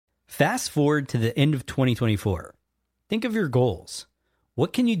Fast forward to the end of 2024. Think of your goals.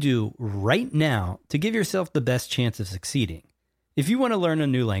 What can you do right now to give yourself the best chance of succeeding? If you want to learn a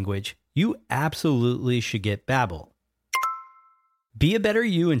new language, you absolutely should get Babbel. Be a better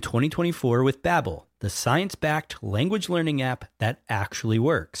you in 2024 with Babbel, the science-backed language learning app that actually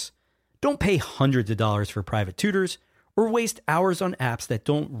works. Don't pay hundreds of dollars for private tutors or waste hours on apps that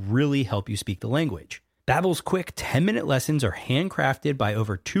don't really help you speak the language. Babbel's quick 10-minute lessons are handcrafted by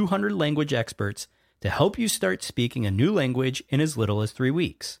over 200 language experts to help you start speaking a new language in as little as 3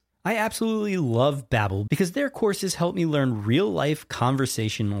 weeks. I absolutely love Babbel because their courses help me learn real-life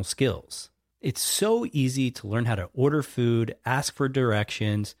conversational skills. It's so easy to learn how to order food, ask for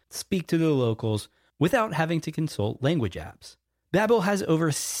directions, speak to the locals without having to consult language apps. Babbel has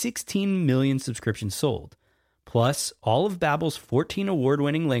over 16 million subscriptions sold. Plus, all of Babbel's 14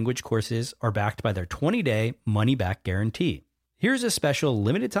 award-winning language courses are backed by their 20-day money-back guarantee. Here's a special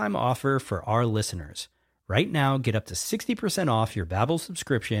limited-time offer for our listeners. Right now, get up to 60% off your Babbel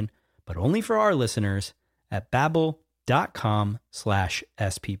subscription, but only for our listeners at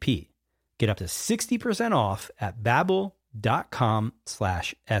babbel.com/SPP. Get up to 60% off at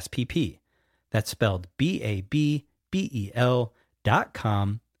babbel.com/SPP. That's spelled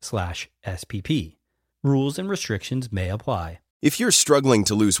BABBEL.com/SPP. Rules and restrictions may apply. If you're struggling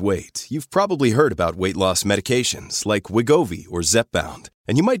to lose weight, you've probably heard about weight loss medications like Wegovy or Zepbound,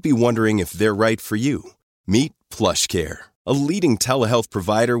 and you might be wondering if they're right for you. Meet PlushCare, a leading telehealth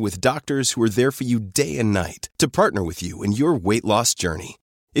provider with doctors who are there for you day and night to partner with you in your weight loss journey.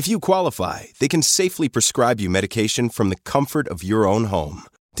 If you qualify, they can safely prescribe you medication from the comfort of your own home.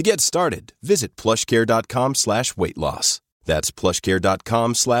 To get started, visit plushcare.com/weight-loss. That's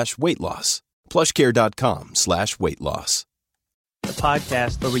plushcare.com/weight-loss. plushcare.com/weight-loss. The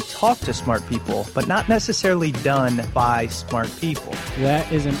podcast where we talk to smart people, but not necessarily done by smart people. That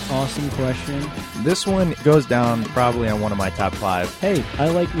is an awesome question. This one goes down probably on one of my top 5. Hey, I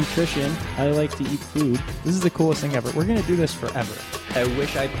like nutrition. I like to eat food. This is the coolest thing ever. We're going to do this forever. I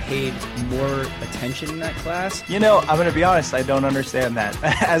wish I paid more attention in that class. You know, I'm going to be honest, I don't understand that.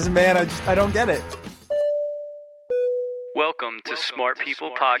 As a man, I don't get it. Welcome to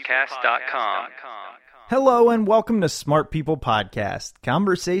smartpeoplepodcast.com. Hello and welcome to Smart People Podcast,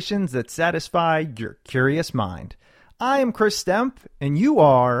 conversations that satisfy your curious mind. I am Chris Stemp, and you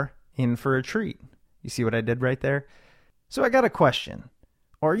are in for a treat. You see what I did right there? So I got a question.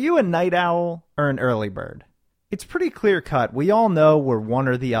 Are you a night owl or an early bird? It's pretty clear cut. We all know we're one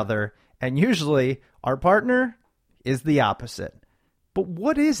or the other, and usually our partner is the opposite. But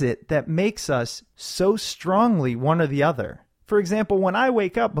what is it that makes us so strongly one or the other? For example, when I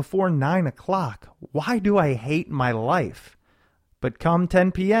wake up before 9 o'clock, why do I hate my life? But come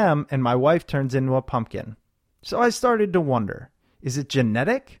 10 p.m. and my wife turns into a pumpkin. So I started to wonder, is it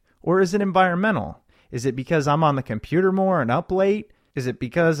genetic or is it environmental? Is it because I'm on the computer more and up late? Is it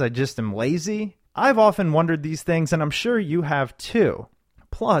because I just am lazy? I've often wondered these things, and I'm sure you have too.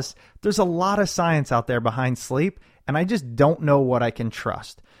 Plus, there's a lot of science out there behind sleep, and I just don't know what I can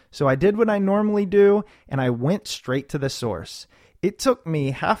trust. So I did what I normally do, and I went straight to the source. It took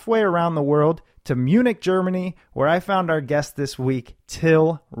me halfway around the world to Munich, Germany, where I found our guest this week,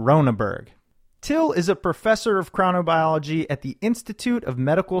 Till Roenneberg. Till is a professor of chronobiology at the Institute of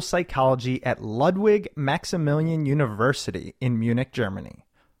Medical Psychology at Ludwig Maximilian University in Munich, Germany.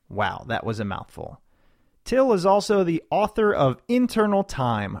 Wow, that was a mouthful. Till is also the author of Internal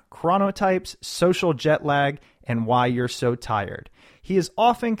Time, Chronotypes, Social Jet Lag, and Why You're So Tired. He is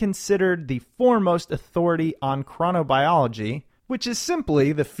often considered the foremost authority on chronobiology, which is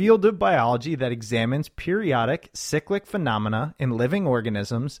simply the field of biology that examines periodic cyclic phenomena in living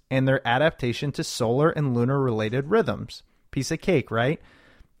organisms and their adaptation to solar and lunar-related rhythms. Piece of cake, right?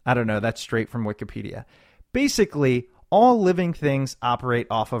 I don't know, that's straight from Wikipedia. Basically, all living things operate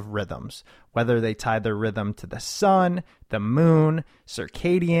off of rhythms, whether they tie their rhythm to the sun, the moon,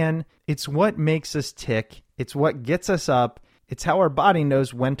 circadian. It's what makes us tick. It's what gets us up. It's how our body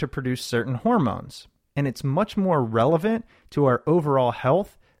knows when to produce certain hormones. And it's much more relevant to our overall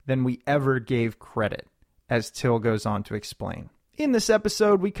health than we ever gave credit, as Till goes on to explain. In this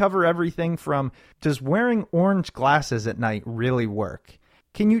episode, we cover everything from, does wearing orange glasses at night really work?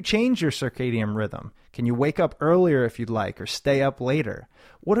 Can you change your circadian rhythm? Can you wake up earlier if you'd like, or stay up later?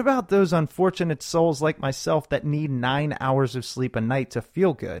 What about those unfortunate souls like myself that need 9 hours of sleep a night to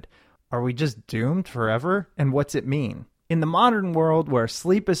feel good? Are we just doomed forever? And what's it mean? In the modern world where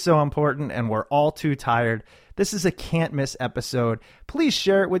sleep is so important and we're all too tired, this is a can't-miss episode. Please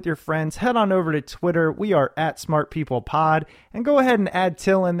share it with your friends. Head on over to Twitter. We are at SmartPeoplePod. And go ahead and add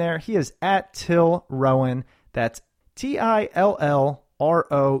Till in there. He is at Till Rowan. That's Till,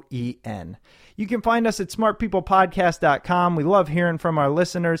 Roen. You can find us at smartpeoplepodcast.com. We love hearing from our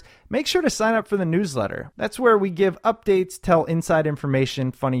listeners. Make sure to sign up for the newsletter. That's where we give updates, tell inside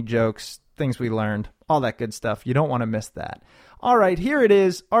information, funny jokes, things we learned, all that good stuff. You don't want to miss that. All right, here it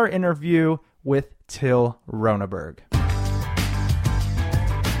is, our interview with Till Roenneberg.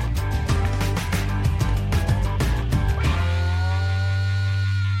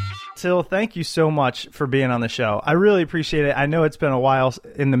 Till, thank you so much for being on the show. I really appreciate it. I know it's been a while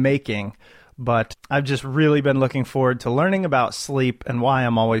in the making, but I've just really been looking forward to learning about sleep and why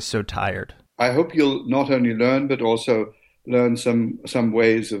I'm always so tired. I hope you'll not only learn, but also learn some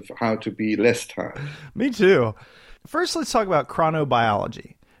ways of how to be less tired. Me too. First, let's talk about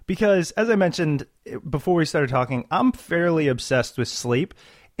chronobiology. Because as I mentioned before we started talking, I'm fairly obsessed with sleep.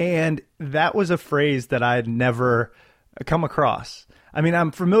 And that was a phrase that I had never come across. I mean,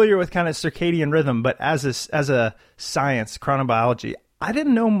 I'm familiar with kind of circadian rhythm, but as a science, chronobiology, I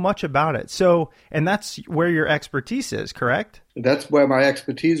didn't know much about it. So, and that's where your expertise is, correct? That's where my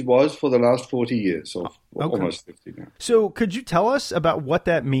expertise was for the last 40 years, or almost 50 now. So could you tell us about what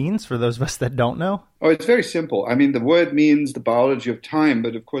that means for those of us that don't know? Oh, it's very simple. I mean, the word means the biology of time,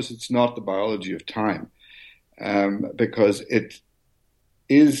 but of course it's not the biology of time, because it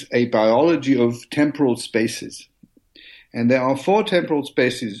is a biology of temporal spaces. And there are 4 temporal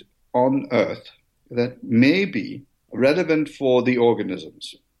spaces on Earth that may be relevant for the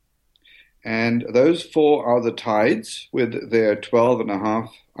organisms. And those 4 are the tides with their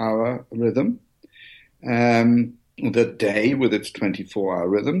 12.5-hour rhythm, the day with its 24-hour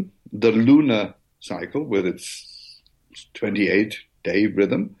rhythm, the lunar cycle with its 28-day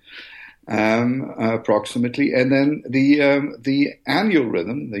rhythm, approximately, and then the annual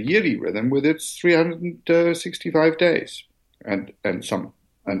rhythm, the yearly rhythm, with its 365 days and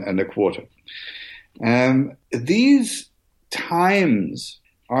a quarter. These times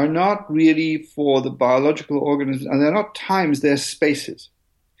are not really for the biological organisms, and they're not times; they're spaces,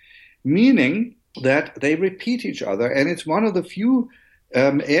 meaning that they repeat each other, and it's one of the few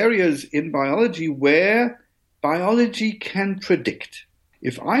areas in biology where biology can predict.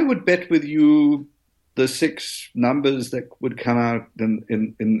 If I would bet with you the 6 numbers that would come out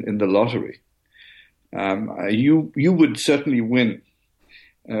in the lottery, you would certainly win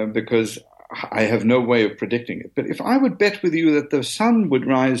because I have no way of predicting it. But if I would bet with you that the sun would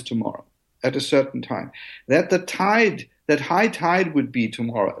rise tomorrow at a certain time, that that high tide would be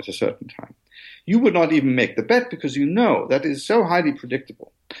tomorrow at a certain time, you would not even make the bet because you know that is so highly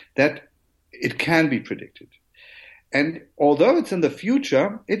predictable that it can be predicted. And although it's in the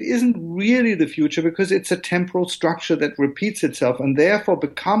future, it isn't really the future because it's a temporal structure that repeats itself and therefore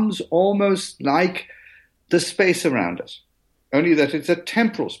becomes almost like the space around us, only that it's a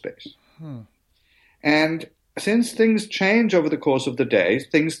temporal space. And since things change over the course of the day,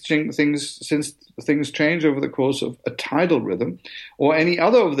 since things change over the course of a tidal rhythm or any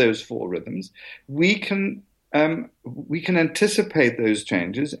other of those 4 rhythms, we can anticipate those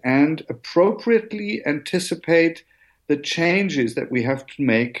changes and appropriately anticipate the changes that we have to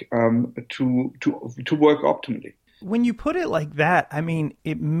make to work optimally. When you put it like that, I mean,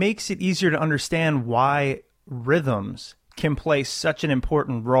 it makes it easier to understand why rhythms can play such an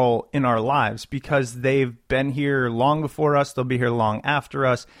important role in our lives, because they've been here long before us, they'll be here long after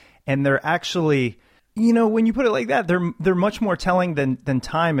us, and they're actually, you know, when you put it like that, they're much more telling than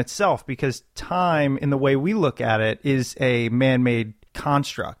time itself, because time, in the way we look at it, is a man-made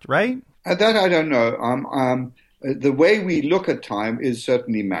construct, right? That I don't know. The way we look at time is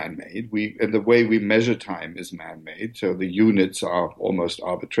certainly man-made. And the way we measure time is man-made. So the units are almost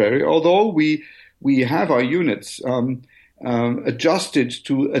arbitrary, although we have our units adjusted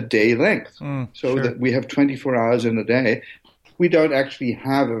to a day length. That we have 24 hours in a day. We don't actually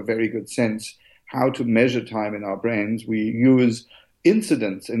have a very good sense how to measure time in our brains. We use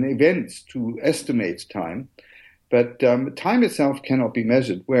incidents and events to estimate time, but time itself cannot be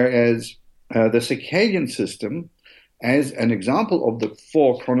measured, whereas the circadian system, as an example of the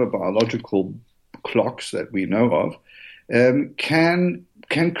 4 chronobiological clocks that we know of, can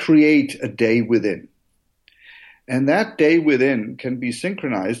create a day within. And that day within can be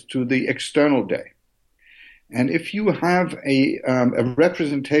synchronized to the external day. And if you have a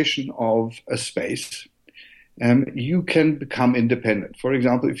representation of a space, you can become independent. For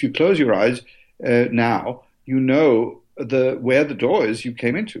example, if you close your eyes now, you know where the door is you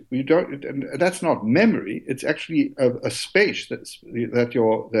came into. You don't. And that's not memory. It's actually a space that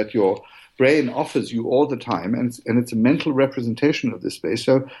your brain offers you all the time, and it's a mental representation of this space.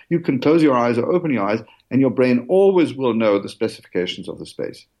 So you can close your eyes or open your eyes, and your brain always will know the specifications of the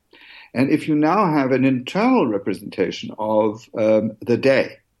space. And if you now have an internal representation of the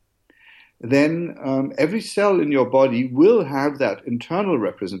day, then every cell in your body will have that internal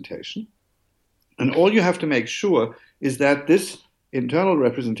representation. And all you have to make sure is that this internal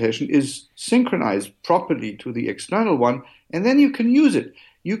representation is synchronized properly to the external one, and then you can use it.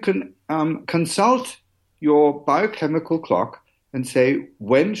 You can consult your biochemical clock and say,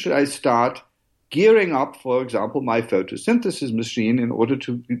 when should I start gearing up, for example, my photosynthesis machine in order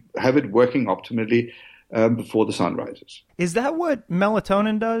to have it working optimally before the sun rises. Is that what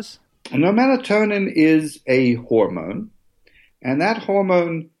melatonin does? No, melatonin is a hormone, and that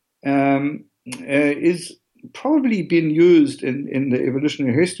hormone is probably been used in the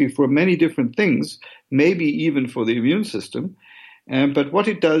evolutionary history for many different things, maybe even for the immune system. But what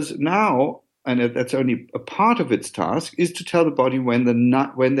it does now, and that's only a part of its task, is to tell the body when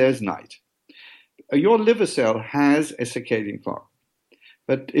there's night. Your liver cell has a circadian clock,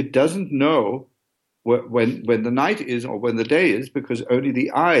 but it doesn't know when the night is or when the day is, because only the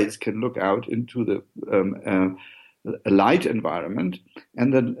eyes can look out into the light environment,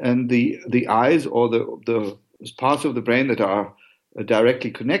 and the eyes or the parts of the brain that are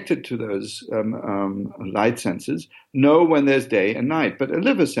directly connected to those light senses know when there's day and night. But a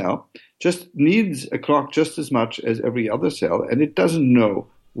liver cell just needs a clock just as much as every other cell, and it doesn't know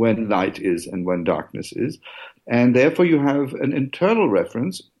when light is and when darkness is. And therefore you have an internal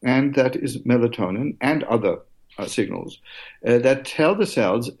reference, and that is melatonin and other signals that tell the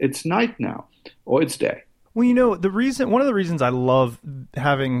cells it's night now or it's day. Well, one of the reasons I love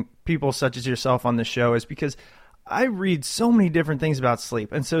having people such as yourself on the show is because I read so many different things about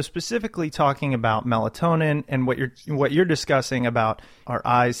sleep. And so specifically talking about melatonin and what you're discussing about our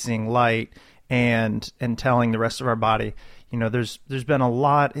eyes seeing light and telling the rest of our body, there's been a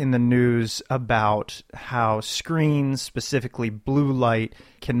lot in the news about how screens, specifically blue light,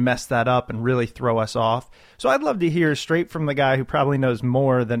 can mess that up and really throw us off. So I'd love to hear straight from the guy who probably knows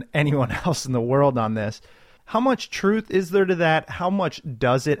more than anyone else in the world on this. How much truth is there to that? How much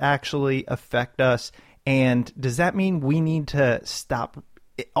does it actually affect us? And does that mean we need to stop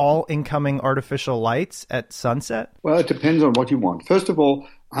all incoming artificial lights at sunset? Well, it depends on what you want. First of all,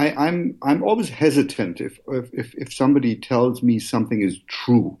 I'm always hesitant if somebody tells me something is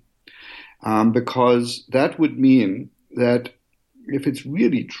true, because that would mean that if it's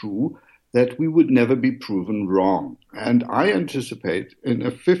really true, that we would never be proven wrong. And I anticipate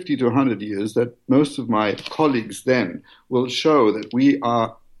in 50 to 100 years that most of my colleagues then will show that we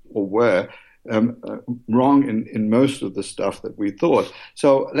are or were wrong in most of the stuff that we thought.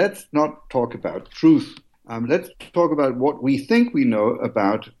 So let's not talk about truth. Let's talk about what we think we know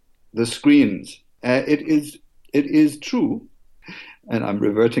about the screens. It is true, and I'm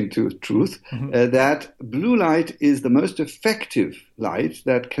reverting to truth, that blue light is the most effective light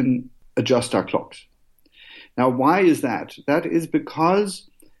that can adjust our clocks. Now, why is that? That is because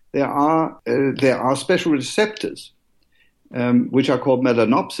there are special receptors, which are called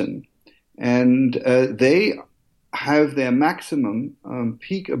melanopsin, and they have their maximum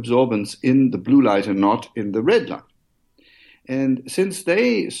peak absorbance in the blue light and not in the red light. And since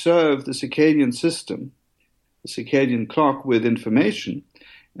they serve the circadian system, the circadian clock with information,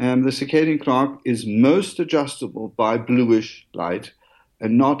 the circadian clock is most adjustable by bluish light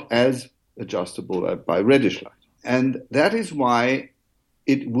and not as adjustable by reddish light. And that is why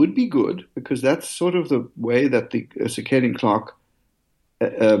it would be good, because that's sort of the way that the circadian clock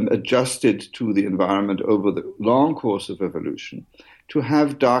adjusted to the environment over the long course of evolution, to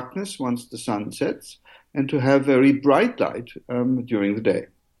have darkness once the sun sets and to have very bright light during the day.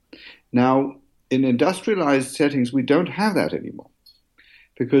 Now, in industrialized settings, we don't have that anymore,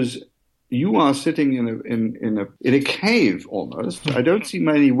 because you are sitting in a cave almost. I don't see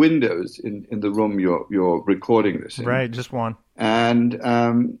many windows in the room you're recording this in. Right, just one. And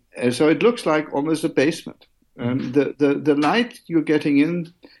so it looks like almost a basement. The light you're getting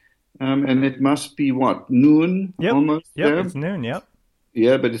in, and it must be what, noon? Yep. Almost. Yep, there? it's noon. Yep.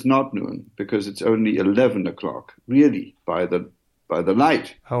 Yeah, but it's not noon because it's only 11 o'clock, really, by the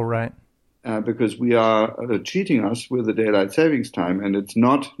light. Oh, right. Because we are cheating us with the daylight savings time, and it's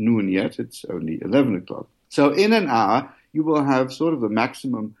not noon yet; it's only 11 o'clock. So in an hour, you will have sort of the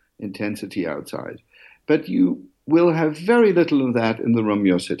maximum intensity outside, but you will have very little of that in the room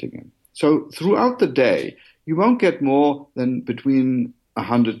you're sitting in. So throughout the day, you won't get more than between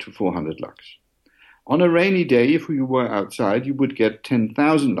 100 to 400 lux. On a rainy day, if you were outside, you would get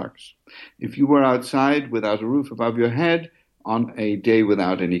 10,000 lux. If you were outside without a roof above your head, on a day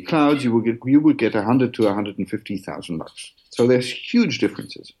without any clouds, you would get 100 to 150,000 lux. So there's huge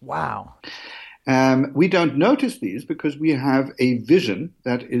differences. Wow. We don't notice these because we have a vision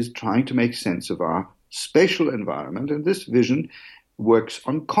that is trying to make sense of our spatial environment, and this vision works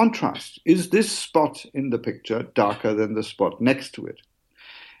on contrast. Is this spot in the picture darker than the spot next to it?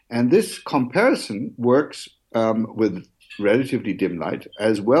 And this comparison works with relatively dim light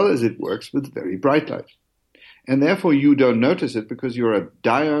as well as it works with very bright light. And therefore you don't notice it because you're a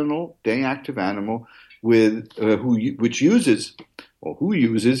diurnal, day-active animal who uses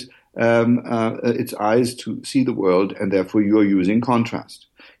its eyes to see the world, and therefore you're using contrast.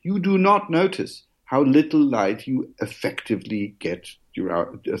 You do not notice how little light you effectively get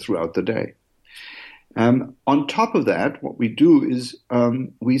throughout the day. On top of that, what we do is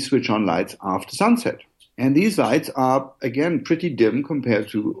we switch on lights after sunset. And these lights are, again, pretty dim compared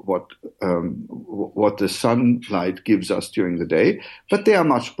to what the sunlight gives us during the day, but they are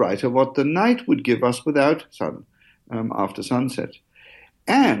much brighter what the night would give us without sun after sunset.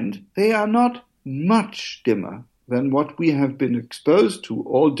 And they are not much dimmer than what we have been exposed to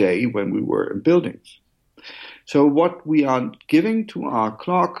all day when we were in buildings. So what we are giving to our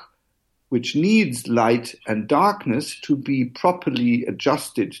clock, which needs light and darkness to be properly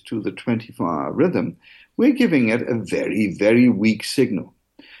adjusted to the 24-hour rhythm, we're giving it a very, very weak signal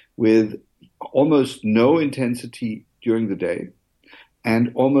with almost no intensity during the day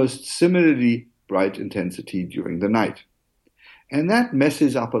and almost similarly bright intensity during the night. And that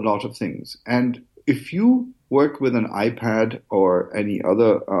messes up a lot of things. And if you work with an iPad or any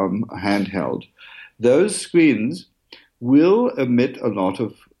other handheld, those screens will emit a lot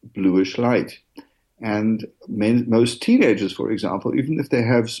of bluish light. And most teenagers, for example, even if they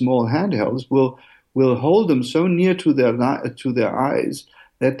have small handhelds, will hold them so near to their eyes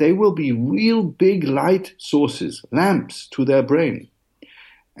that they will be real big light sources, lamps to their brain.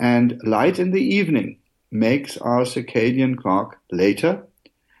 And light in the evening makes our circadian clock later,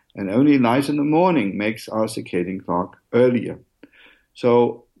 and only light in the morning makes our circadian clock earlier.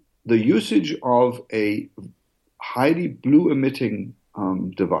 So the usage of a highly blue-emitting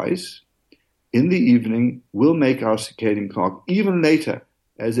device in the evening will make our circadian clock even later,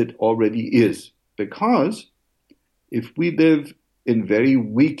 as it already is. Because if we live in very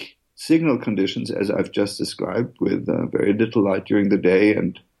weak signal conditions, as I've just described, with very little light during the day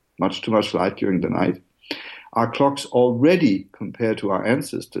and much too much light during the night, our clocks already, compared to our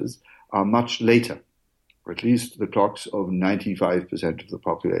ancestors, are much later, or at least the clocks of 95% of the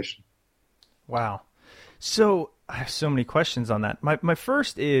population. Wow. So I have so many questions on that. My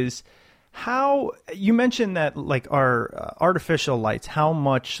first is, how you mentioned that like our artificial lights, how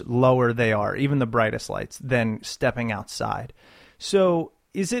much lower they are, even the brightest lights, than stepping outside. So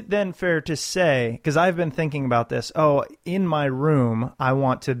is it then fair to say, because I've been thinking about this, in my room, I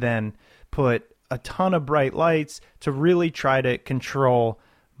want to then put a ton of bright lights to really try to control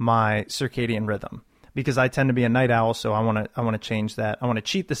my circadian rhythm, because I tend to be a night owl. So I want to change that. I want to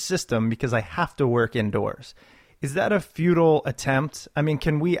cheat the system because I have to work indoors. Is that a futile attempt? I mean,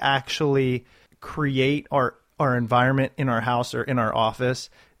 can we actually create our environment in our house or in our office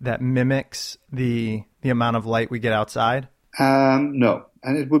that mimics the amount of light we get outside? No.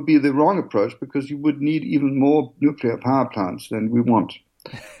 And it would be the wrong approach, because you would need even more nuclear power plants than we want.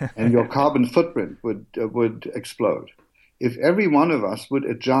 And your carbon footprint would explode. If every one of us would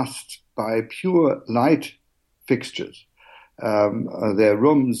adjust by pure light fixtures their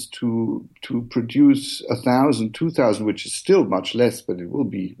rooms to produce 1,000, 2,000, which is still much less, but it would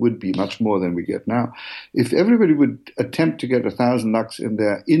be much more than we get now. If everybody would attempt to get 1,000 lux in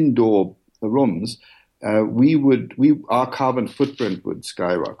their indoor rooms, our carbon footprint would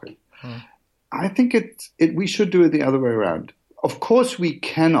skyrocket. I think we should do it the other way around. Of course, we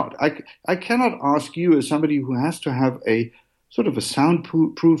cannot. I cannot ask you, as somebody who has to have a sort of a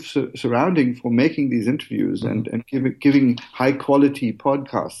soundproof surrounding for making these interviews and giving high quality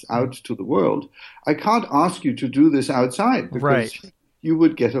podcasts out to the world. I can't ask you to do this outside, because you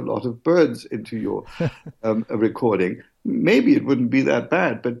would get a lot of birds into your recording. Maybe it wouldn't be that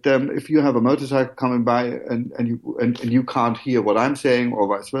bad, but if you have a motorcycle coming by and you can't hear what I'm saying, or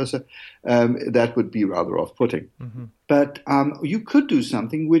vice versa, that would be rather off-putting. Mm-hmm. But you could do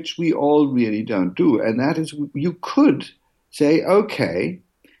something which we all really don't do, and that is you could say, okay,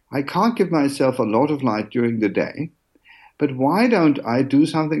 I can't give myself a lot of light during the day, but why don't I do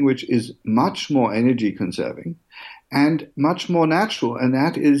something which is much more energy conserving and much more natural, and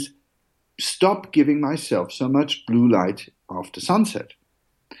that is stop giving myself so much blue light after sunset.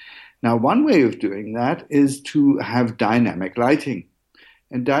 Now, one way of doing that is to have dynamic lighting.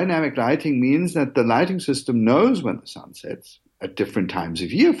 And dynamic lighting means that the lighting system knows when the sun sets at different times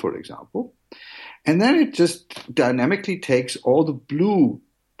of year, for example, and then it just dynamically takes all the blue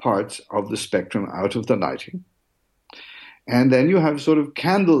parts of the spectrum out of the lighting. And then you have sort of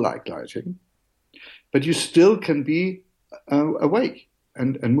candle-like lighting, but you still can be awake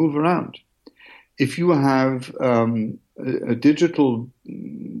and move around. If you have digital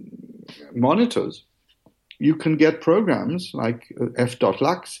monitors, you can get programs like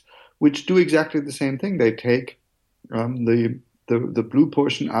f.lux, which do exactly the same thing. They take the blue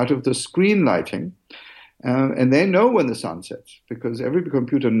portion out of the screen lighting, and they know when the sun sets, because every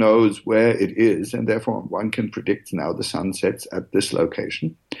computer knows where it is, and therefore one can predict now the sun sets at this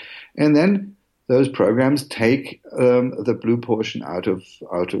location. And then those programs take the blue portion out of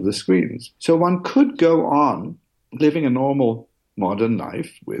the screens. So one could go on living a normal modern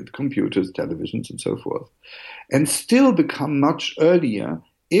life with computers, televisions, and so forth, and still become much earlier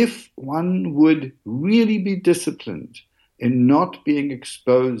if one would really be disciplined in not being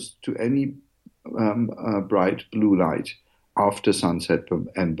exposed to any bright blue light after sunset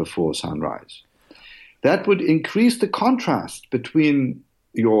and before sunrise. That would increase the contrast between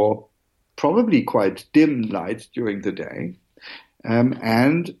your probably quite dim light during the day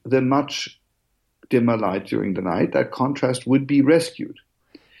and the much dimmer light during the night. That contrast would be rescued.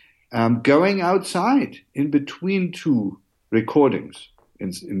 Going outside in between two recordings,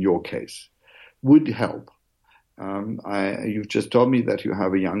 in your case, would help. You've just told me that you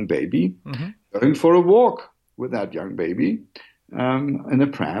have a young baby. Mm-hmm. Going for a walk with that young baby in a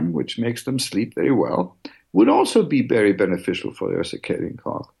pram, which makes them sleep very well, would also be very beneficial for their circadian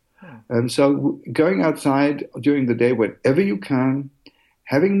clock. And so going outside during the day whenever you can,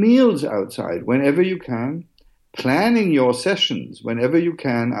 having meals outside whenever you can, planning your sessions whenever you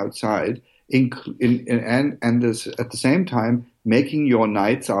can outside, and at the same time making your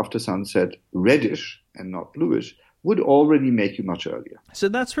nights after sunset reddish and not bluish, would already make you much earlier. So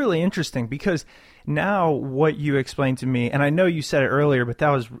that's really interesting, because now what you explained to me, and I know you said it earlier, but that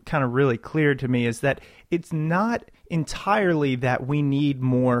was kind of really clear to me, is that it's not entirely that we need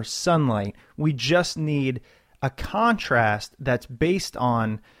more sunlight. We just need a contrast that's based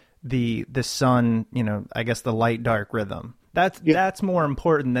on the sun, I guess the light-dark rhythm. That's more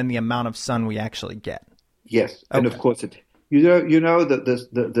important than the amount of sun we actually get. Yes, and of course you know that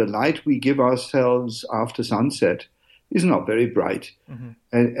the light we give ourselves after sunset is not very bright. Mm-hmm.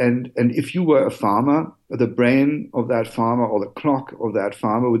 And if you were a farmer, the brain of that farmer or the clock of that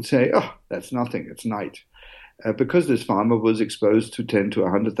farmer would say, "Oh, that's nothing. It's night," because this farmer was exposed to 10 to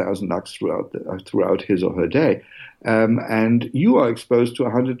 100,000 lux throughout his or her day, and you are exposed to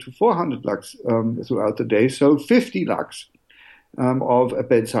 100 to 400 lux throughout the day. So 50 lux of a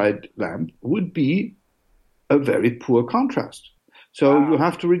bedside lamp would be a very poor contrast. So you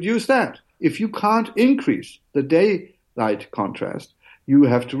have to reduce that. If you can't increase the daylight contrast, you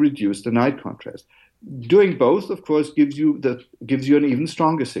have to reduce the night contrast. Doing both, of course, gives you an even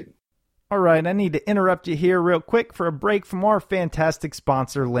stronger signal. All right, I need to interrupt you here real quick for a break from our fantastic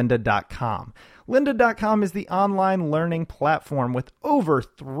sponsor, lynda.com. Lynda.com is the online learning platform with over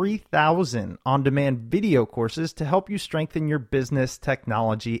 3,000 on-demand video courses to help you strengthen your business,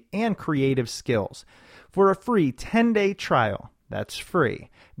 technology, and creative skills. For a free 10-day trial, that's free,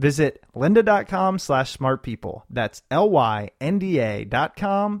 visit lynda.com/smartpeople. That's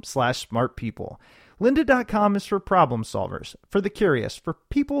lynda.com/smartpeople. Lynda.com is for problem solvers, for the curious, for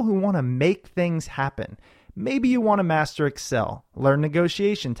people who want to make things happen. Maybe you want to master Excel, learn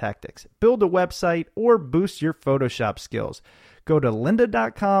negotiation tactics, build a website, or boost your Photoshop skills. Go to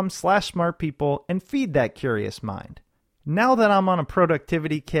lynda.com/smartpeople and feed that curious mind. Now that I'm on a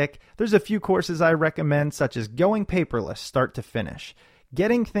productivity kick, there's a few courses I recommend, such as Going Paperless Start to Finish,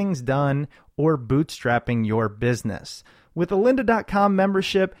 Getting Things Done, or Bootstrapping Your Business. With a lynda.com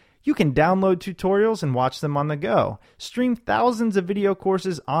membership, you can download tutorials and watch them on the go, stream thousands of video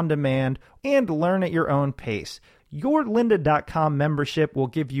courses on demand, and learn at your own pace. Your lynda.com membership will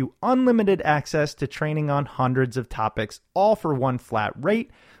give you unlimited access to training on hundreds of topics, all for one flat rate.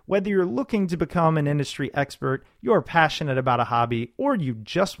 Whether you're looking to become an industry expert, you're passionate about a hobby, or you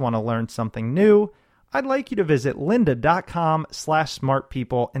just want to learn something new, I'd like you to visit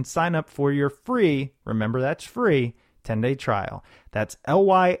lynda.com/smartpeople and sign up for your free, remember that's free, 10-day trial. That's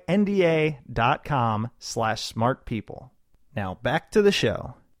lynda.com/smartpeople. Now back to the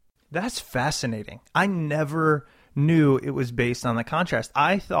show. That's fascinating. I never knew it was based on the contrast.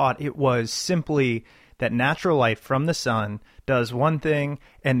 I thought it was simply that natural light from the sun does one thing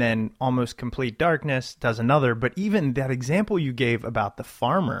and then almost complete darkness does another. But even that example you gave about the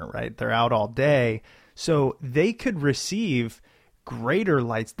farmer, right? They're out all day. So they could receive greater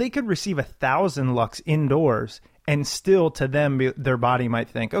lights. They could receive 1,000 lux indoors, and still to them, their body might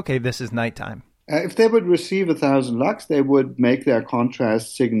think, okay, this is nighttime. If they would receive 1,000 lux, they would make their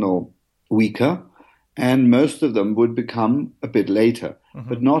contrast signal weaker, and most of them would become a bit later,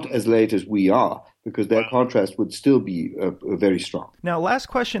 but not as late as we are, because their contrast would still be very strong. Now, last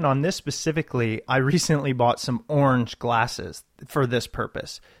question on this specifically. I recently bought some orange glasses for this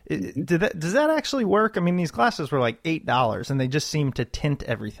purpose. Does that actually work? I mean, these glasses were like $8, and they just seem to tint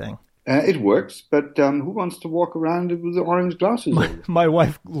everything. It works, but who wants to walk around with the orange glasses? My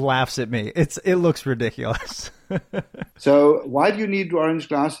wife laughs at me. It looks ridiculous. So why do you need orange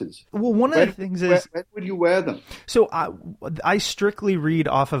glasses? Well, one of the things is... When would you wear them? So I strictly read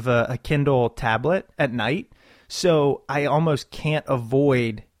off of a Kindle tablet at night, so I almost can't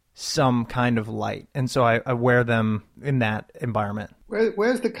avoid some kind of light. And so I wear them in that environment.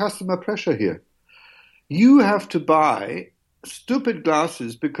 Where's the customer pressure here? You have to buy stupid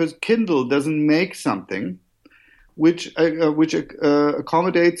glasses because Kindle doesn't make something which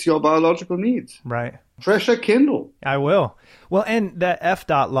accommodates your biological needs. Right. Pressure Kindle. I will. Well, and that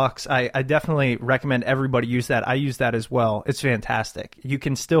F.Lux, I definitely recommend everybody use that. I use that as well. It's fantastic. You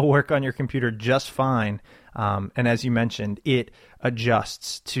can still work on your computer just fine. And as you mentioned, it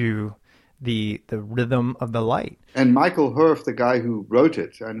adjusts to the rhythm of the light. And Michael Herf, the guy who wrote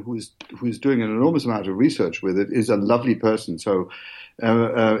it and who's doing an enormous amount of research with it, is a lovely person. So,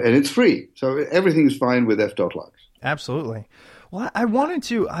 and it's free. So everything's fine with F.Lux. Absolutely. Well, I meant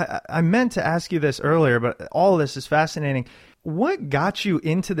to ask you this earlier, but all of this is fascinating. What got you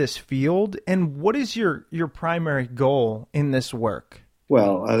into this field, and what is your primary goal in this work?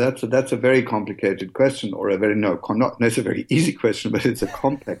 Well, that's a very complicated question, or not necessarily easy question, but it's a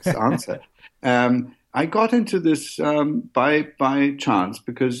complex answer. I got into this by chance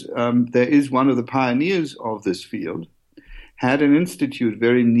because there is one of the pioneers of this field, had an institute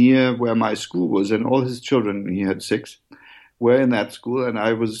very near where my school was, and all his children, he had 6, were in that school, and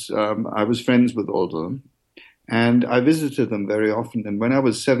I was friends with all of them, and I visited them very often. And when I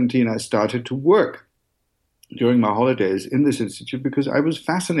was 17, I started to work during my holidays in this institute because I was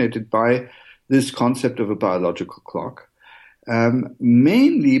fascinated by this concept of a biological clock,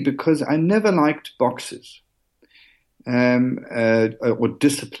 mainly because I never liked boxes or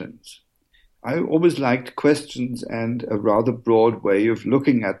disciplines. I always liked questions and a rather broad way of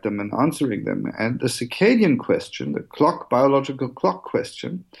looking at them and answering them. And the circadian question, the biological clock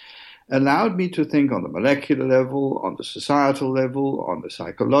question, allowed me to think on the molecular level, on the societal level, on the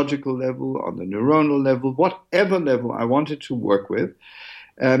psychological level, on the neuronal level, whatever level I wanted to work with.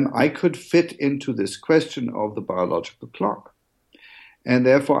 I could fit into this question of the biological clock. And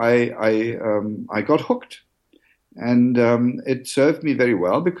therefore I got hooked. And it served me very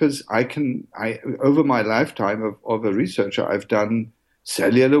well because over my lifetime of a researcher, I've done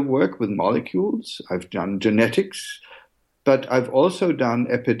cellular work with molecules, I've done genetics, but I've also done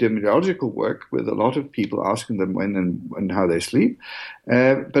epidemiological work with a lot of people, asking them when and how they sleep,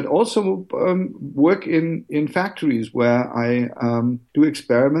 but also work in factories where I do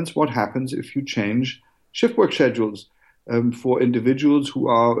experiments. What happens if you change shift work schedules for individuals who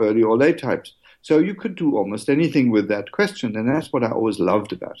are early or late types? So you could do almost anything with that question, and that's what I always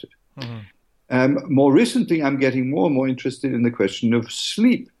loved about it. Mm-hmm. More recently, I'm getting more and more interested in the question of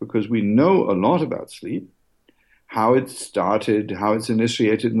sleep, because we know a lot about sleep, how it started, how it's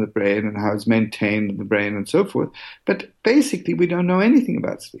initiated in the brain, and how it's maintained in the brain, and so forth. But basically, we don't know anything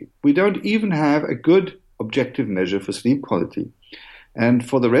about sleep. We don't even have a good objective measure for sleep quality. And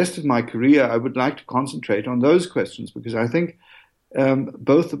for the rest of my career, I would like to concentrate on those questions, because I think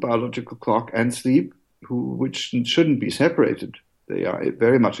both the biological clock and sleep, which shouldn't be separated, they are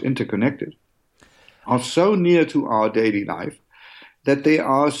very much interconnected, are so near to our daily life that they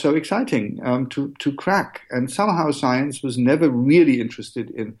are so exciting to crack. And somehow science was never really interested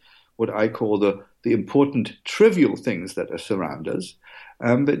in what I call the important trivial things that surround us.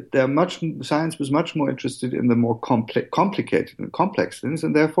 But science was much more interested in the more complicated and complex things,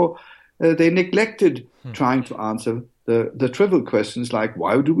 and therefore they neglected trying to answer the trivial questions like,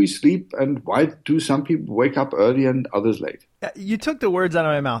 why do we sleep, and why do some people wake up early and others late? You took the words out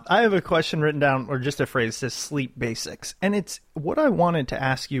of my mouth. I have a question written down, or just a phrase, that says sleep basics. And it's what I wanted to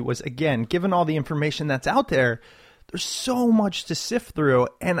ask you was, again, given all the information that's out there, there's so much to sift through.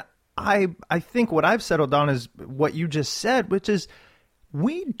 And I think what I've settled on is what you just said, which is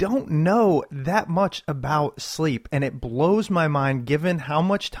we don't know that much about sleep. And it blows my mind given how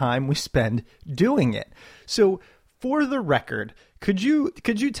much time we spend doing it. So for the record, could you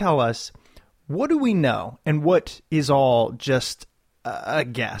tell us, what do we know and what is all just a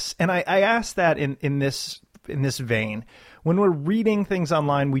guess? And I ask that in this vein. When we're reading things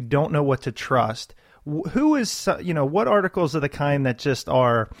online, we don't know what to trust. Who is, what articles are the kind that just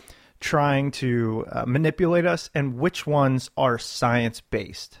are trying to manipulate us, and which ones are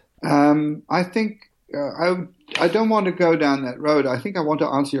science-based? I think I don't want to go down that road. I think I want to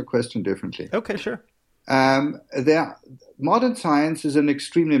answer your question differently. Okay, sure. Modern science is an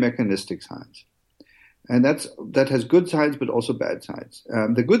extremely mechanistic science. And that has good sides, but also bad sides.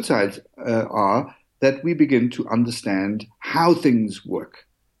 The good sides are that we begin to understand how things work.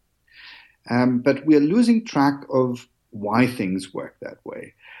 But we are losing track of why things work that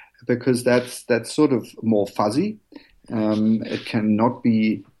way, because that's sort of more fuzzy. It cannot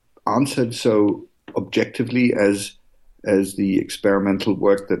be answered so objectively as the experimental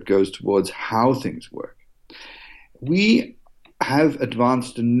work that goes towards how things work. We have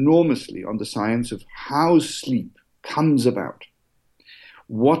advanced enormously on the science of how sleep comes about,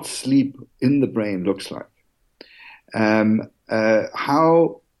 what sleep in the brain looks like,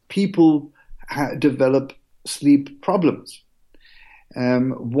 how people develop sleep problems,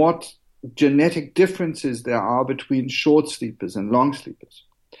 what genetic differences there are between short sleepers and long sleepers.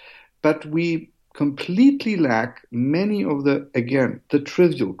 But we completely lack many of the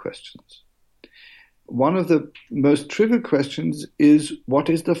trivial questions. One of the most trivial questions is, what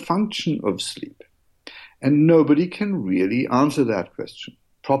is the function of sleep? And nobody can really answer that question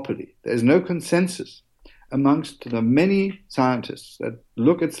properly. There's no consensus amongst the many scientists that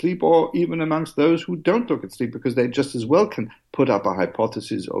look at sleep, or even amongst those who don't look at sleep, because they just as well can put up a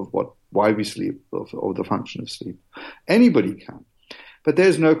hypothesis of why we sleep, or the function of sleep. Anybody can. But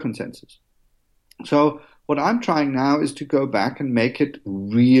there's no consensus. So what I'm trying now is to go back and make it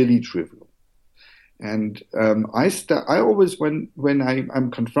really trivial. And I always, when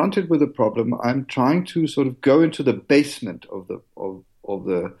I'm confronted with a problem, I'm trying to sort of go into the basement of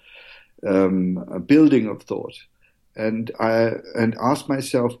the building of thought, and ask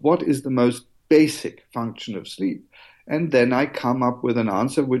myself, what is the most basic function of sleep? And then I come up with an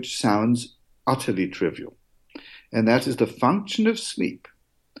answer which sounds utterly trivial, and that is, the function of sleep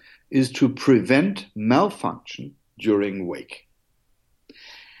is to prevent malfunction during wake.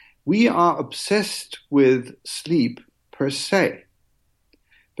 We are obsessed with sleep per se,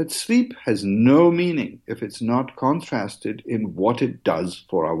 but sleep has no meaning if it's not contrasted in what it does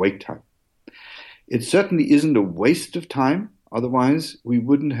for our wake time. It certainly isn't a waste of time, otherwise we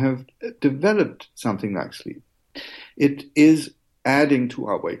wouldn't have developed something like sleep. It is adding to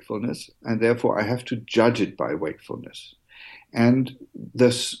our wakefulness, and therefore I have to judge it by wakefulness. And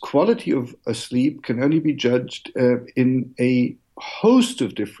the quality of a sleep can only be judged in a host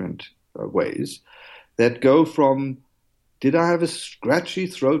of different ways that go from, did I have a scratchy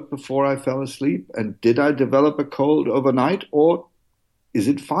throat before I fell asleep, and did I develop a cold overnight, or is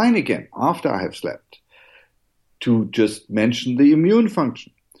it fine again after I have slept? To just mention the immune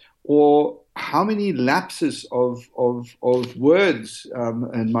function, or how many lapses of words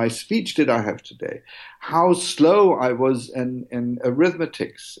and my speech did I have today? How slow I was in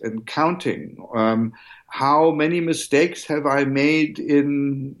arithmetics and counting? How many mistakes have I made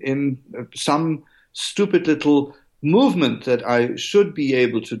in some stupid little movement that I should be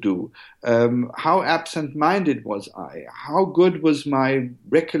able to do? How absent-minded was I? How good was my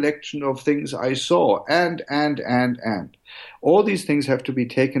recollection of things I saw? And. All these things have to be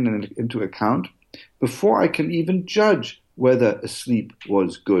taken into account before I can even judge whether a sleep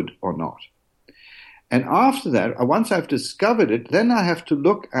was good or not. And after that, once I've discovered it, then I have to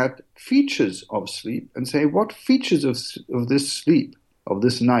look at features of sleep and say, what features of this sleep, of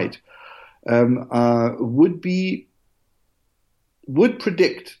this night, would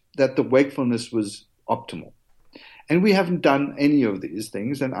predict that the wakefulness was optimal. And we haven't done any of these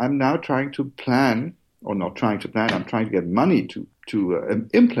things, and I'm now trying to plan, or not trying to plan, I'm trying to get money to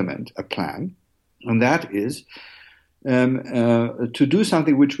implement a plan, and that is to do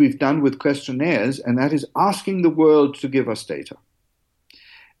something which we've done with questionnaires, and that is asking the world to give us data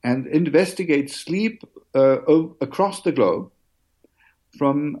and investigate sleep across the globe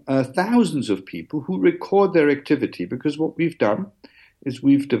from thousands of people who record their activity, because what we've done is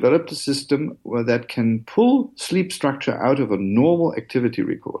we've developed a system that can pull sleep structure out of a normal activity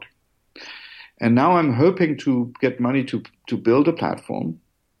recording. And now I'm hoping to get money to build a platform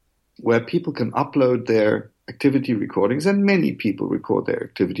where people can upload their activity recordings, and many people record their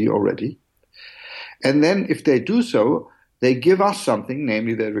activity already. And then if they do so, they give us something,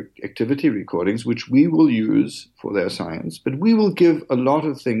 namely their activity recordings, which we will use for their science, but we will give a lot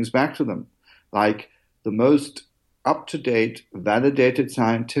of things back to them, like the most up-to-date, validated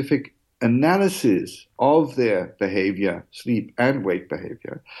scientific analysis of their behavior, sleep and wake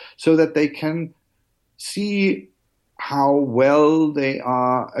behavior, so that they can see how well they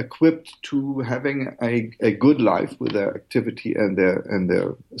are equipped to having a good life with their activity and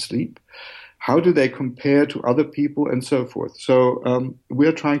their sleep. How do they compare to other people and so forth? So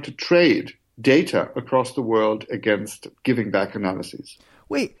we're trying to trade data across the world against giving back analyses.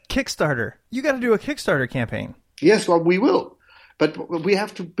 Wait, Kickstarter. You got to do a Kickstarter campaign. Yes, well, we will. But we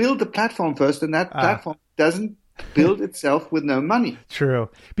have to build the platform first, and that platform doesn't build itself with no money.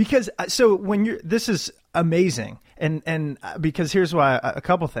 True. Because so this is amazing. And because here's why, a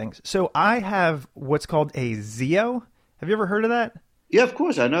couple things. So I have what's called a Zeo. Have you ever heard of that? Yeah, of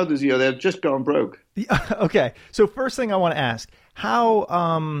course. I know the Zeo. They've just gone broke. Okay. So first thing I want to ask,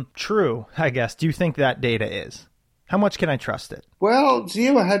 how true, I guess, do you think that data is? How much can I trust it? Well,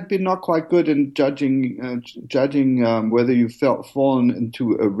 Zeo had been not quite good in judging whether you fallen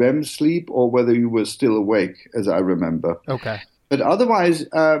into a REM sleep or whether you were still awake, as I remember. Okay. But otherwise,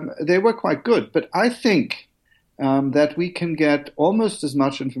 they were quite good. But I think that we can get almost as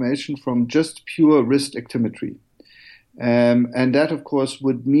much information from just pure wrist actimetry. And that, of course,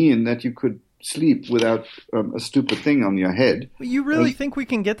 would mean that you could sleep without a stupid thing on your head. You really think we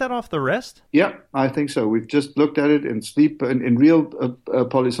can get that off the wrist? Yeah, I think so. We've just looked at it in sleep in real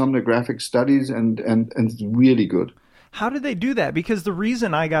polysomnographic studies, and it's really good. How did they do that? Because the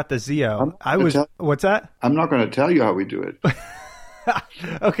reason I got the Zeo, what's that? I'm not going to tell you how we do it.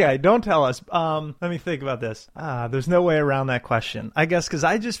 Okay, don't tell us. Let me think about this. There's no way around that question. I guess because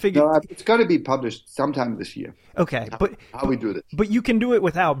I just figured it's going to be published sometime this year. Okay, but how we do this? But you can do it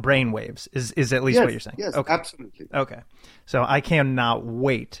without brain waves. Is at least what you're saying? Yes, okay. Absolutely. Okay, so I cannot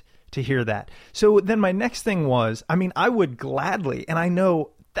wait to hear that. So then my next thing was, I would gladly, and I know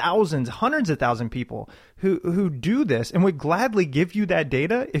thousands, hundreds of thousands of people who do this and would gladly give you that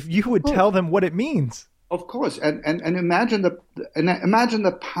data if you would tell them what it means. Of course, and imagine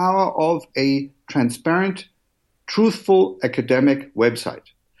the power of a transparent, truthful academic website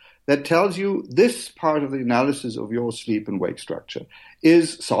that tells you this part of the analysis of your sleep and wake structure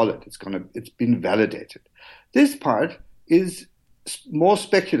is solid. It's been validated. This part is more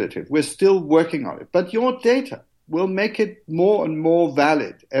speculative. We're still working on it, but your data will make it more and more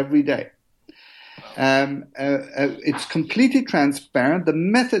valid every day. It's completely transparent. The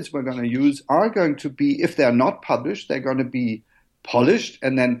methods we're going to use are going to be, if they're not published, they're going to be polished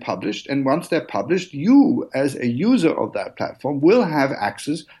and then published. And once they're published, you as a user of that platform will have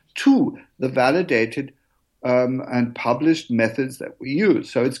access to the validated and published methods that we use.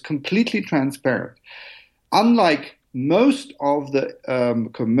 So it's completely transparent. Unlike most of the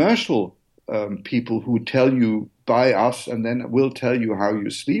commercial people who tell you buy us and then will tell you how you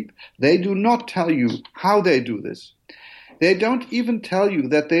sleep, they do not tell you how they do this. They don't even tell you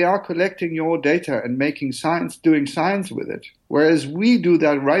that they are collecting your data and making science, doing science with it, whereas we do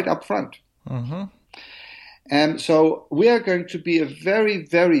that right up front. Mm-hmm. And so we are going to be a very,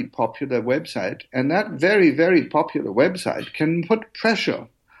 very popular website, and that very, very popular website can put pressure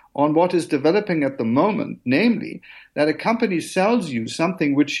on what is developing at the moment, namely that a company sells you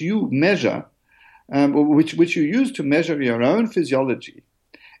something which you measure, which you use to measure your own physiology.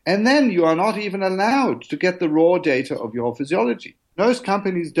 And then you are not even allowed to get the raw data of your physiology. Most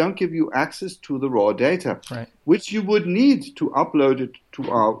companies don't give you access to the raw data, right, which you would need to upload it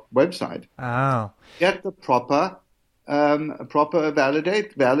to our website. Oh. Get the proper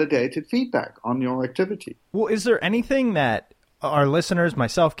validated feedback on your activity. Well, is there anything that our listeners,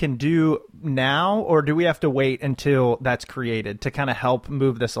 myself, can do now, or do we have to wait until that's created to kind of help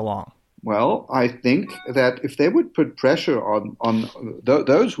move this along? Well, I think that if they would put pressure on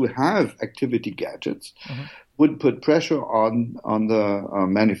those who have activity gadgets, mm-hmm, would put pressure on the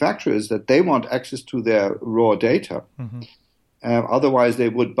manufacturers that they want access to their raw data. Mm-hmm. Otherwise, they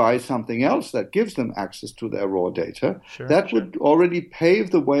would buy something else that gives them access to their raw data. Sure, that would already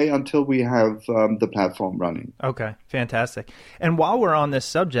pave the way until we have the platform running. Okay, fantastic. And while we're on this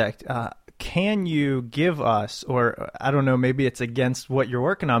subject, can you give us, or I don't know, maybe it's against what you're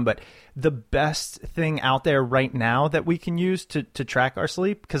working on, but the best thing out there right now that we can use to track our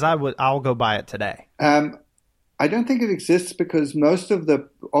sleep? Because I'll go buy it today. I don't think it exists because most of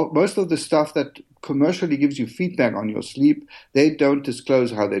the stuff that commercially gives you feedback on your sleep, they don't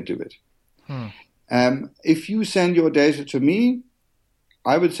disclose how they do it. If you send your data to me,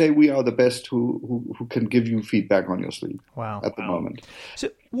 I would say we are the best who can give you feedback on your sleep. Wow. At the moment.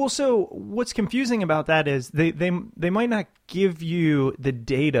 So what's confusing about that is they might not give you the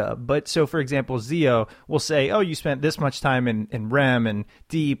data, but so for example, Zeo will say, oh, you spent this much time in REM and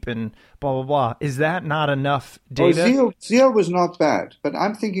deep, blah, blah, blah. Is that not enough Oh, data? Zio was not bad, but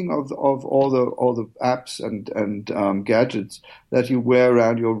I'm thinking of all the apps and gadgets that you wear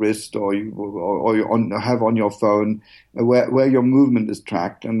around your wrist or have on your phone, where your movement is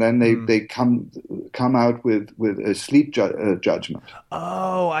tracked, and then they come out with a sleep judgment.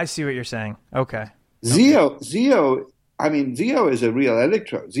 Oh, I see what you're saying. Okay. Zio. I mean, Zio is a real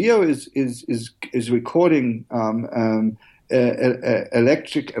electrode. Zio is recording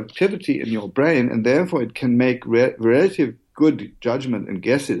electric activity in your brain, and therefore it can make relative good judgment and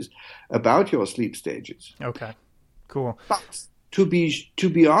guesses about your sleep stages. Okay, cool. But to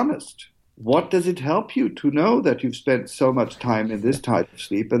be honest, what does it help you to know that you've spent so much time in this type of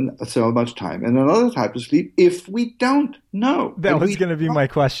sleep and so much time in another type of sleep if we don't know? That was going to be my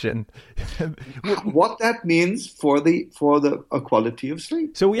question. What that means for the quality of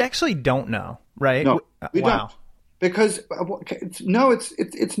sleep. So we actually don't know, right? No, we wow. don't. Because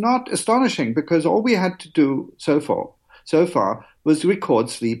it's not astonishing, because all we had to do so far was record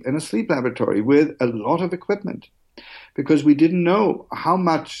sleep in a sleep laboratory with a lot of equipment, because we didn't know how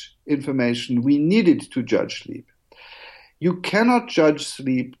much information we needed to judge sleep. You cannot judge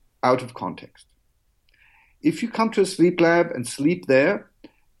sleep out of context. If you come to a sleep lab and sleep there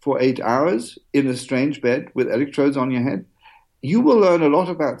for 8 hours in a strange bed with electrodes on your head, you will learn a lot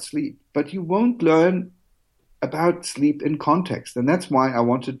about sleep, but you won't learn about sleep in context. And that's why I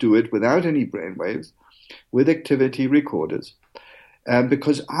want to do it without any brainwaves, with activity recorders,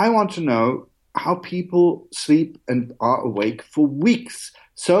 because I want to know how people sleep and are awake for weeks,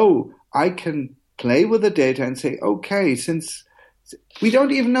 so I can play with the data and say, okay, since we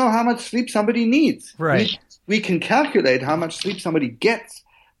don't even know how much sleep somebody needs, right? We can calculate how much sleep somebody gets,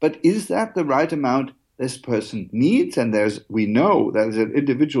 but is that the right amount this person needs? And we know there's an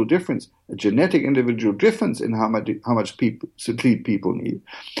individual difference, a genetic individual difference in how much sleep people need.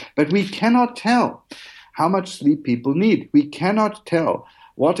 But we cannot tell how much sleep people need. We cannot tell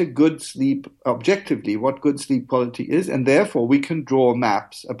what good sleep quality is, and therefore we can draw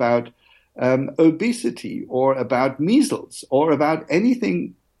maps about obesity or about measles or about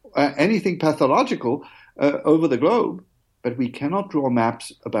anything pathological over the globe, but we cannot draw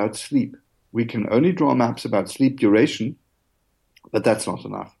maps about sleep. We can only draw maps about sleep duration, but that's not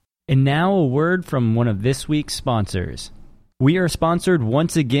enough. And now a word from one of this week's sponsors. We are sponsored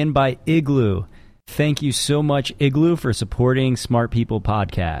once again by Igloo. Thank you so much, Igloo, for supporting Smart People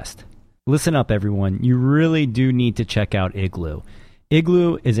Podcast. Listen up, everyone. You really do need to check out Igloo.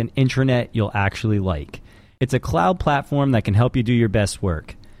 Igloo is an intranet you'll actually like. It's a cloud platform that can help you do your best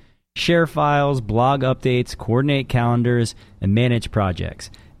work. Share files, blog updates, coordinate calendars, and manage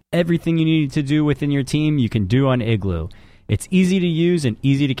projects. Everything you need to do within your team, you can do on Igloo. It's easy to use and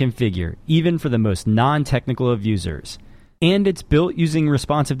easy to configure, even for the most non-technical of users. And it's built using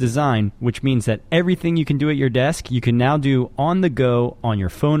responsive design, which means that everything you can do at your desk, you can now do on the go on your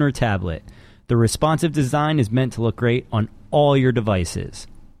phone or tablet. The responsive design is meant to look great on all your devices.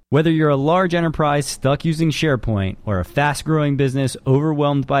 Whether you're a large enterprise stuck using SharePoint or a fast-growing business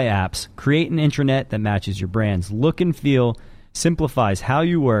overwhelmed by apps, create an intranet that matches your brand's look and feel, simplifies how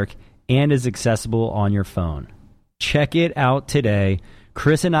you work, and is accessible on your phone. Check it out today.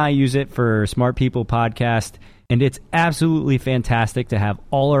 Chris and I use it for Smart People Podcast, and it's absolutely fantastic to have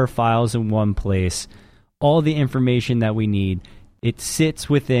all our files in one place, all the information that we need. It sits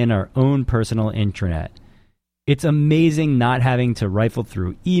within our own personal intranet. It's amazing not having to rifle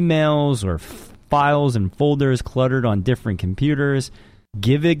through emails or files and folders cluttered on different computers.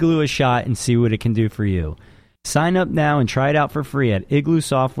 Give Igloo a shot and see what it can do for you. Sign up now and try it out for free at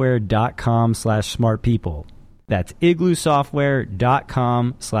igloosoftware.com/smartpeople. That's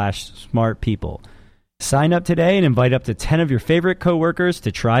igloosoftware.com/smartpeople. Sign up today and invite up to 10 of your favorite coworkers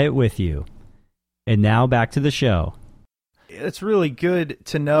to try it with you. And now back to the show. It's really good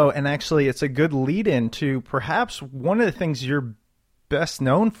to know, and actually it's a good lead-in to perhaps one of the things you're best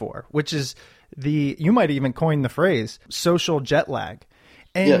known for, which is you might even coin the phrase, social jet lag.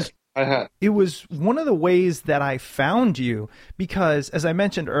 And yes, I have. It was one of the ways that I found you because, as I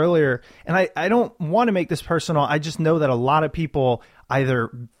mentioned earlier, and I don't want to make this personal, I just know that a lot of people either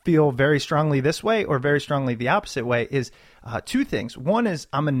feel very strongly this way or very strongly the opposite way, is two things. One is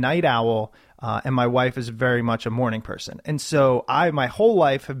I'm a night owl, and my wife is very much a morning person. And so my whole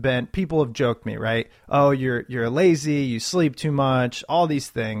life people have joked me, right? Oh, you're lazy, you sleep too much, all these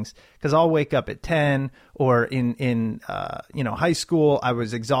things. Because I'll wake up at 10, or in high school, I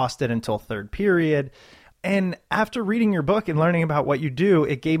was exhausted until third period. And after reading your book and learning about what you do,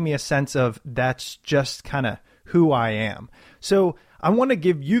 it gave me a sense of that's just kind of who I am. So I want to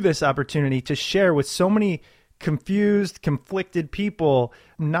give you this opportunity to share with so many confused, conflicted people,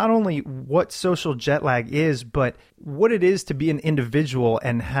 not only what social jet lag is, but what it is to be an individual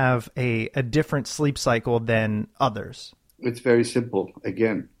and have a different sleep cycle than others. It's very simple.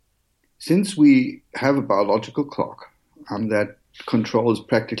 Again, since we have a biological clock that controls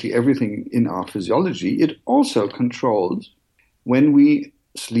practically everything in our physiology, it also controls when we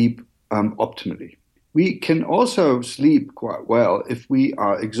sleep optimally. We can also sleep quite well if we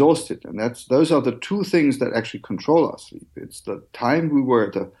are exhausted, and those are the two things that actually control our sleep. It's the time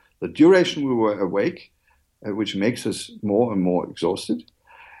the duration we were awake, which makes us more and more exhausted,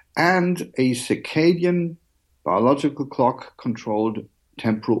 and a circadian biological clock controlled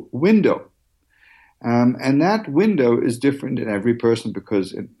temporal window. And that window is different in every person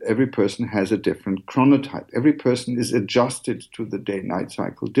because every person has a different chronotype. Every person is adjusted to the day-night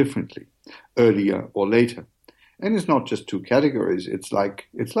cycle differently, earlier or later. And it's not just two categories. It's like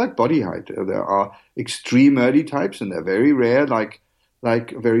body height. There are extreme early types, and they're very rare. Like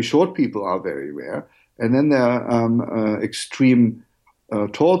very short people are very rare. And then there are extreme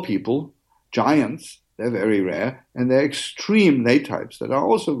tall people, giants. They're very rare, and they're extreme late types that are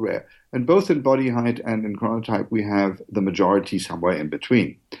also rare. And both in body height and in chronotype, we have the majority somewhere in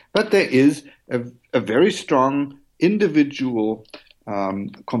between. But there is a very strong individual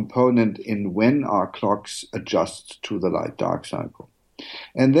component in when our clocks adjust to the light-dark cycle.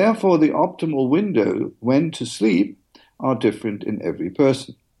 And therefore, the optimal window when to sleep are different in every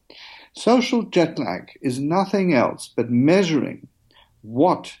person. Social jet lag is nothing else but measuring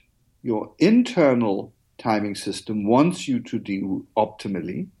what your internal timing system wants you to do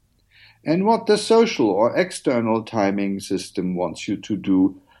optimally, and what the social or external timing system wants you to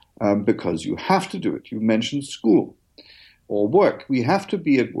do because you have to do it. You mentioned school or work. We have to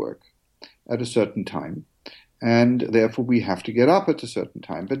be at work at a certain time, and therefore we have to get up at a certain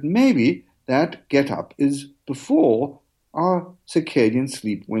time. But maybe that get up is before our circadian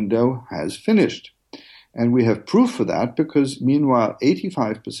sleep window has finished. And we have proof for that because, meanwhile,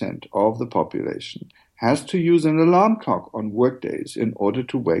 85% of the population has to use an alarm clock on work days in order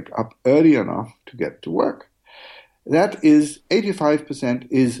to wake up early enough to get to work. That is, 85%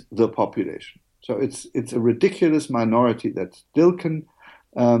 is the population. So it's a ridiculous minority that still can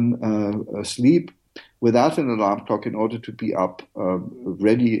sleep without an alarm clock in order to be up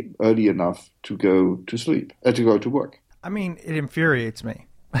ready early enough to go to sleep, to go to work. I mean, it infuriates me.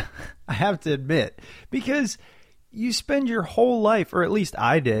 I have to admit, because you spend your whole life, or at least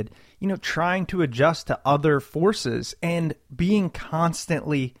I did, trying to adjust to other forces and being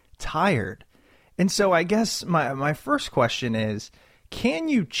constantly tired. And so I guess my first question is, can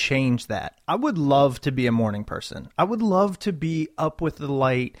you change that? I would love to be a morning person. I would love to be up with the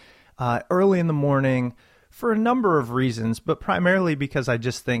light early in the morning for a number of reasons, but primarily because I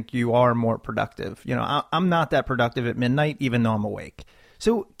just think you are more productive. I'm not that productive at midnight, even though I'm awake.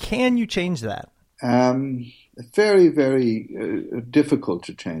 So can you change that? Very, very difficult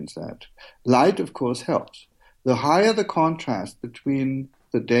to change that. Light, of course, helps. The higher the contrast between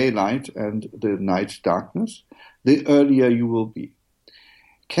the daylight and the night darkness, the earlier you will be.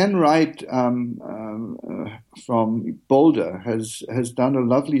 Ken Wright from Boulder has done a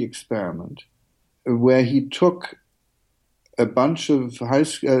lovely experiment where he took a bunch of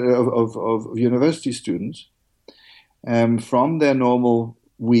of university students from their normal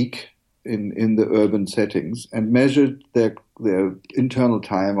week in the urban settings and measured their internal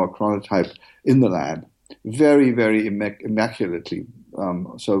time or chronotype in the lab very, very immaculately.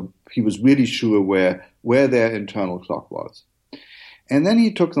 So he was really sure where their internal clock was. And then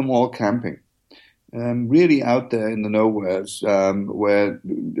he took them all camping, really out there in the nowheres, where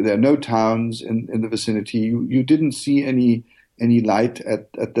there are no towns in the vicinity. You didn't see any light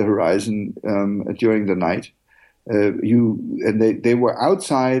at the horizon during the night. They were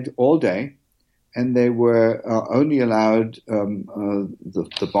outside all day, and they were only allowed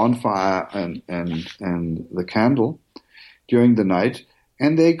the bonfire and the candle during the night,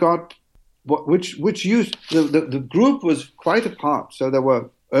 and they got the group was quite apart. So there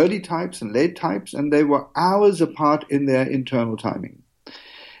were early types and late types, and they were hours apart in their internal timing.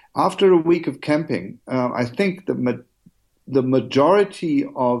 After a week of camping, I think the majority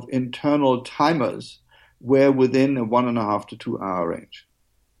of internal timers were within a 1.5 to 2 hour range.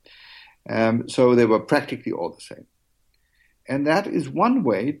 So they were practically all the same. And that is one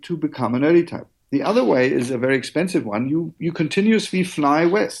way to become an early type. The other way is a very expensive one. You continuously fly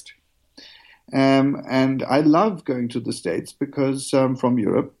west. And I love going to the States because from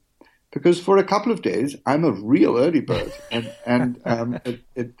Europe, because for a couple of days I'm a real early bird, and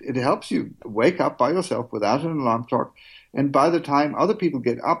it helps you wake up by yourself without an alarm clock, And by the time other people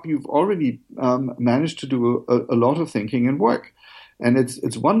get up, you've already managed to do a lot of thinking and work. And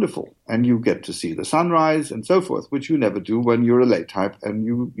it's wonderful. And you get to see the sunrise and so forth, which you never do when you're a late type and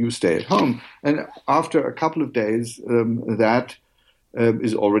you stay at home. And after a couple of days, that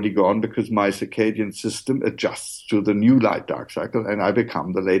is already gone because my circadian system adjusts to the new light-dark cycle, and I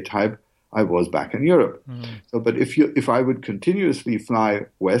become the late type I was back in Europe. So, but if I would continuously fly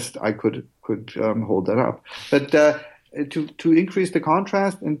west, I could hold that up. But to increase the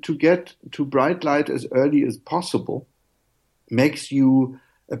contrast and to get to bright light as early as possible makes you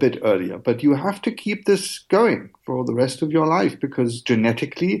a bit earlier. But you have to keep this going for the rest of your life because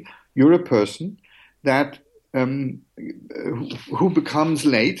genetically you're a person that who becomes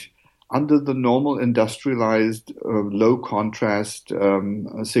late under the normal industrialized low contrast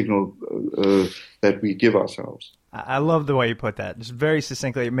signal that we give ourselves. I love the way you put that. Just very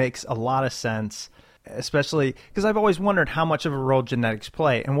succinctly, it makes a lot of sense, especially because I've always wondered how much of a role genetics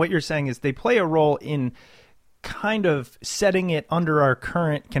play. And what you're saying is they play a role in kind of setting it under our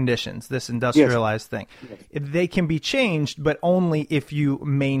current conditions, this industrialized thing. Yes. They can be changed, but only if you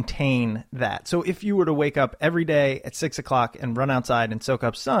maintain that. So if you were to wake up every day at 6 o'clock and run outside and soak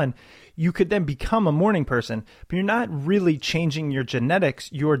up sun, you could then become a morning person, but you're not really changing your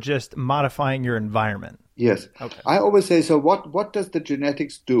genetics. You're just modifying your environment. Yes. Okay. I always say, so what does the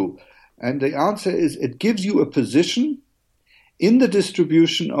genetics do? And the answer is it gives you a position in the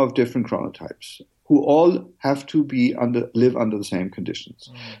distribution of different chronotypes, who all have to live under the same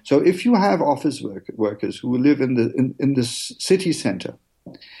conditions. So if you have office workers who live in the city center,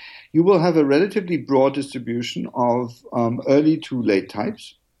 you will have a relatively broad distribution of early to late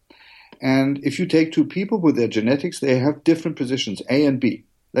types. And if you take two people with their genetics, they have different positions, A and B.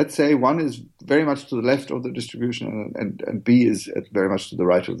 Let's say one is very much to the left of the distribution and B is very much to the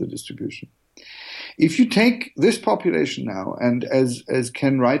right of the distribution. If you take this population now, and as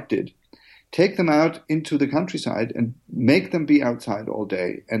Ken Wright did, take them out into the countryside and make them be outside all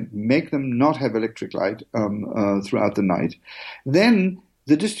day and make them not have electric light throughout the night, then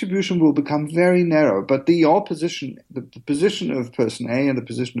the distribution will become very narrow. But your position, the position of person A and the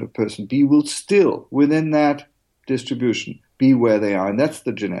position of person B will still, within that distribution, be where they are. And that's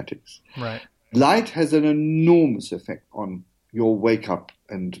the genetics. Right. Light has an enormous effect on your wake up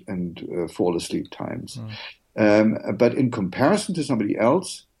and fall asleep times. But in comparison to somebody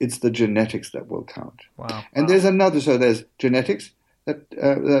else, it's the genetics that will count. Wow. And there's genetics that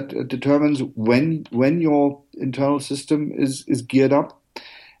determines when your internal system is geared up.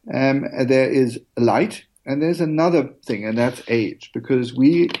 There is light, and there's another thing, and that's age, because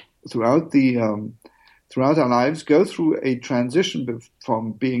we throughout our lives go through a transition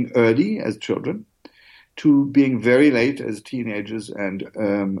from being early as children to being very late as teenagers and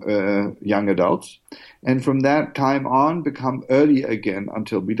young adults, and from that time on become early again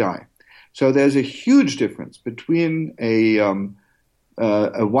until we die. So there's a huge difference between a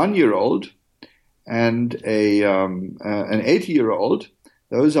 1-year-old and an 80-year-old.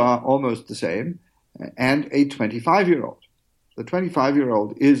 Those are almost the same, and a 25-year-old. The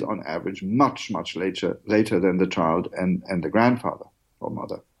 25-year-old is on average much later than the child and the grandfather or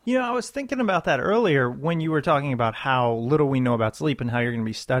mother. You know, I was thinking about that earlier when you were talking about how little we know about sleep and how you're going to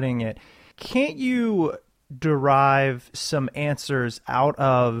be studying it. Can't you derive some answers out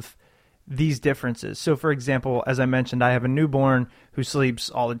of these differences? So, for example, as I mentioned, I have a newborn who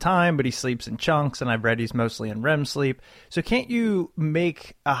sleeps all the time, but he sleeps in chunks, and I've read he's mostly in REM sleep. So can't you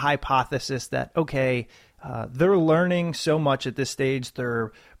make a hypothesis that, okay, they're learning so much at this stage,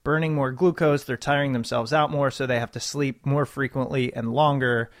 they're burning more glucose, they're tiring themselves out more, so they have to sleep more frequently and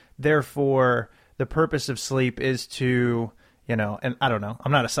longer. Therefore, the purpose of sleep is to, and I don't know,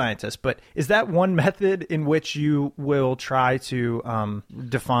 I'm not a scientist, but is that one method in which you will try to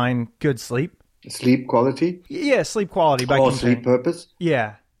define good sleep? Sleep quality? Yeah, sleep quality. Or sleep purpose?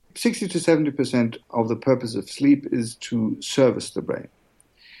 Yeah. 60 to 70% of the purpose of sleep is to service the brain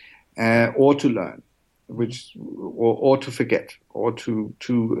or to learn. Or to forget, or to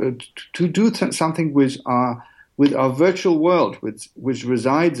do something with our virtual world, which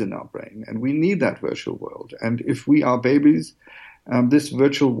resides in our brain, and we need that virtual world. And if we are babies, this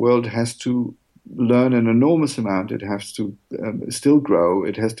virtual world has to learn an enormous amount. It has to still grow.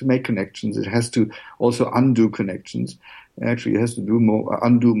 It has to make connections. It has to also undo connections. Actually, it has to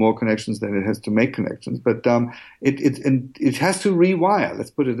undo more connections than it has to make connections. But it has to rewire.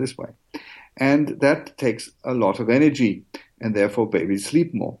 Let's put it this way. And that takes a lot of energy, and therefore babies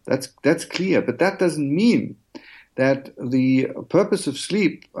sleep more. That's clear, but that doesn't mean that the purpose of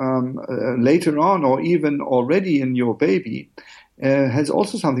sleep later on, or even already in your baby, has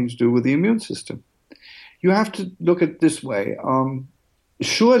also something to do with the immune system. you have to look at it this way.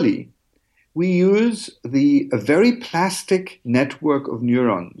 Surely we use a very plastic network of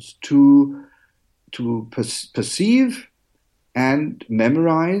neurons to perceive and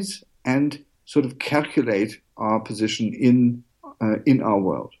memorize and sort of calculate our position in our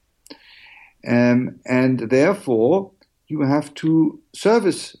world. And therefore, you have to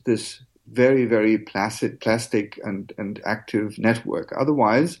service this very, very plastic and active network.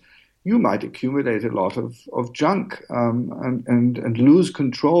 Otherwise, you might accumulate a lot of junk and lose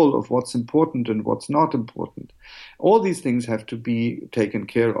control of what's important and what's not important. All these things have to be taken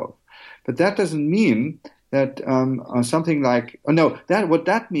care of. But that doesn't mean that something like what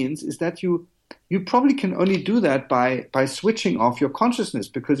that means is that you probably can only do that by switching off your consciousness,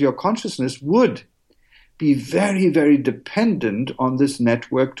 because your consciousness would be very, very dependent on this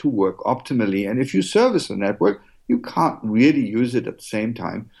network to work optimally. And if you service the network, you can't really use it at the same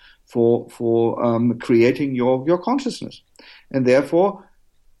time for creating your consciousness. And therefore,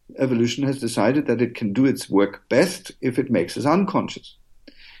 evolution has decided that it can do its work best if it makes us unconscious.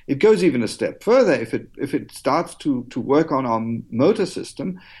 It goes even a step further. If it starts to work on our motor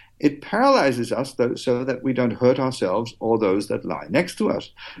system, it paralyzes us so that we don't hurt ourselves or those that lie next to us.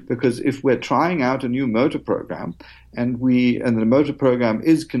 Because if we're trying out a new motor program and the motor program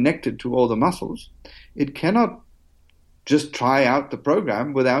is connected to all the muscles, it cannot just try out the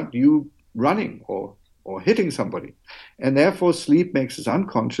program without you running or hitting somebody. And therefore, sleep makes us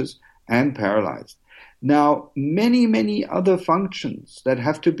unconscious and paralyzed. Now, many, many other functions that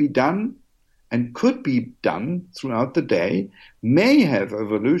have to be done and could be done throughout the day may have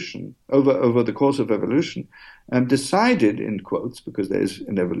evolution, over the course of evolution, decided, in quotes, because there is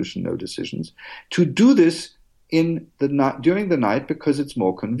in evolution no decisions, to do this during the night because it's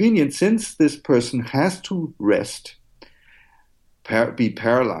more convenient, since this person has to rest, be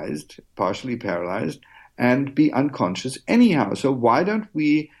paralyzed, partially paralyzed, and be unconscious anyhow. So why don't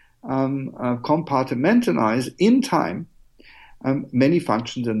we compartmentalize in time many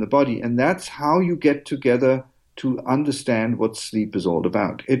functions in the body? And that's how you get together to understand what sleep is all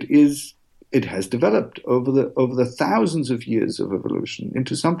about. It has developed over the thousands of years of evolution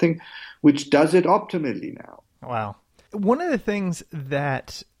into something which does it optimally now. Wow. One of the things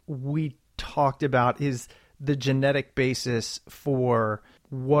that we talked about is the genetic basis for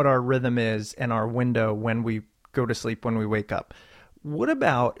what our rhythm is and our window when we go to sleep, when we wake up. What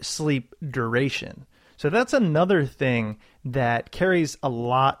about sleep duration? So that's another thing that carries a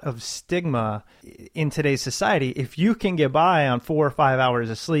lot of stigma in today's society. If you can get by on 4 or 5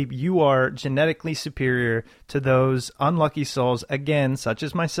 hours of sleep, you are genetically superior to those unlucky souls, again, such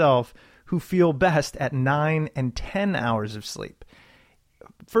as myself, who feel best at 9 and 10 hours of sleep.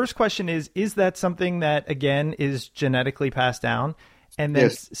 First question is that something that, again, is genetically passed down? And then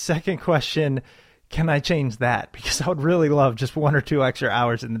Yes. Second question, can I change that? Because I would really love just 1 or 2 extra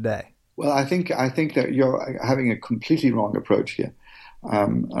hours in the day. Well, I think that you're having a completely wrong approach here,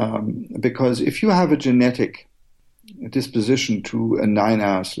 because if you have a genetic disposition to a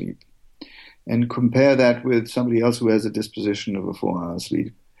 9-hour sleep and compare that with somebody else who has a disposition of a 4-hour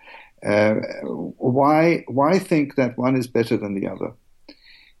sleep, why think that one is better than the other?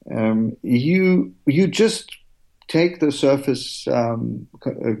 You just take the surface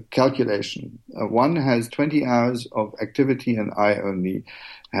calculation. One has 20 hours of activity and I only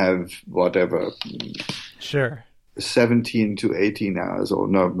have whatever. Sure. 17 to 18 hours, or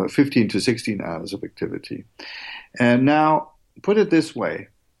no, 15 to 16 hours of activity. And now, put it this way.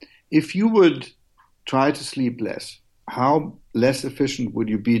 If you would try to sleep less, how less efficient would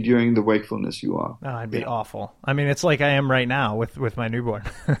you be during the wakefulness you are? Oh, I'd be awful. I mean, it's like I am right now with my newborn.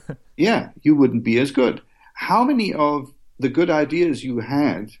 Yeah, you wouldn't be as good. How many of the good ideas you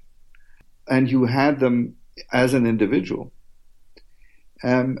had, and you had them as an individual,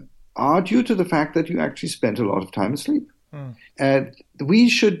 are due to the fact that you actually spent a lot of time asleep? And we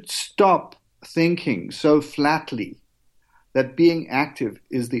should stop thinking so flatly that being active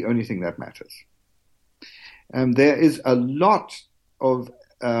is the only thing that matters. There is a lot of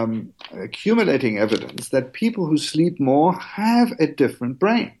accumulating evidence that people who sleep more have a different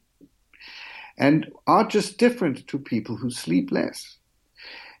brain and are just different to people who sleep less.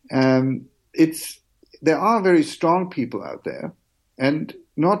 There are very strong people out there and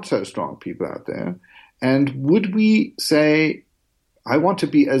not so strong people out there. And would we say, I want to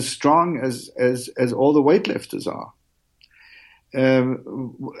be as strong as all the weightlifters are?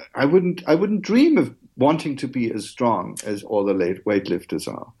 I wouldn't dream of wanting to be as strong as all the weightlifters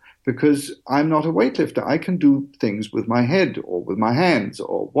are, because I'm not a weightlifter. I can do things with my head or with my hands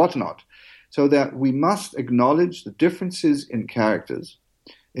or whatnot. So that we must acknowledge the differences in characters,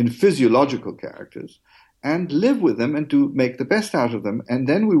 in physiological characters, and live with them and make the best out of them. And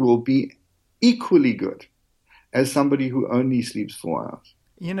then we will be equally good as somebody who only sleeps 4 hours.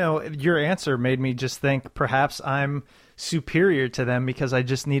 You know, your answer made me just think perhaps I'm superior to them because I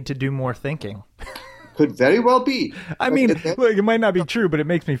just need to do more thinking. Could very well be. I mean, look, it might not be true, but it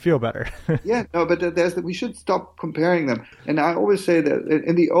makes me feel better. Yeah, no, but we should stop comparing them. And I always say that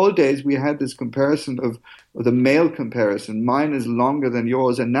in the old days, we had this comparison of the male comparison. Mine is longer than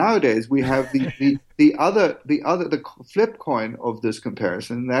yours. And nowadays we have the flip coin of this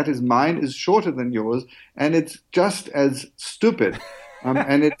comparison. That is, mine is shorter than yours, and it's just as stupid.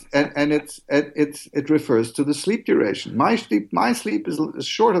 And it refers to the sleep duration. My sleep is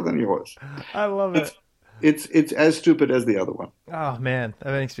shorter than yours. I love it. It's as stupid as the other one. Oh man,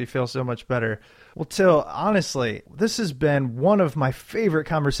 that makes me feel so much better. Well, Till, honestly, this has been one of my favorite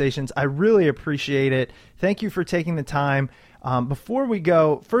conversations. I really appreciate it. Thank you for taking the time. Before we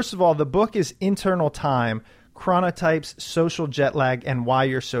go, first of all, the book is Internal Time: Chronotypes, Social Jet Lag, and Why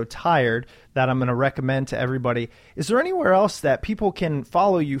You're So Tired, that I'm going to recommend to everybody. Is there anywhere else that people can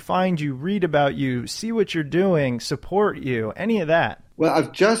follow you, find you, read about you, see what you're doing, support you, any of that? Well,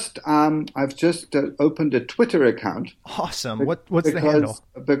 I've just opened a Twitter account. Awesome. What's the handle?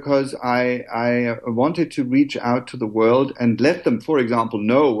 Because I wanted to reach out to the world and let them, for example,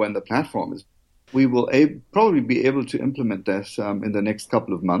 know when the platform is. We will probably be able to implement this in the next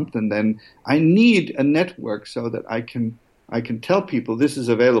couple of months, and then I need a network so that I can tell people this is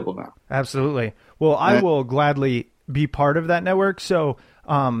available now. Absolutely. Well, I will gladly be part of that network. So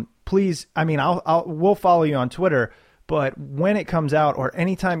please, I mean, we'll follow you on Twitter. But when it comes out, or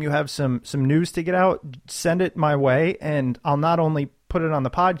anytime you have some news to get out, send it my way, and I'll not only put it on the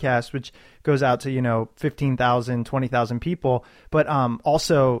podcast, which goes out to 15,000, 20,000 people, but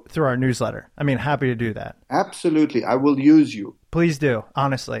also through our newsletter. I mean, happy to do that. Absolutely, I will use you. Please do,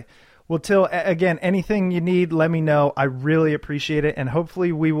 honestly. Well, Till, again, anything you need, let me know. I really appreciate it, and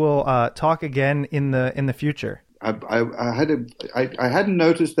hopefully we will talk again in the future. I hadn't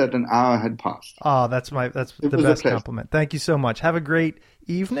noticed that an hour had passed. Oh, that's the best compliment. Thank you so much. Have a great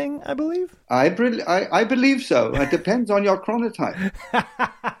evening, I believe. I believe so. It depends on your chronotype.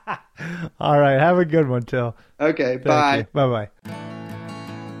 All right. Have a good one, Till. Okay. Bye. Bye-bye.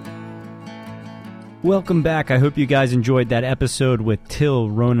 Welcome back. I hope you guys enjoyed that episode with Till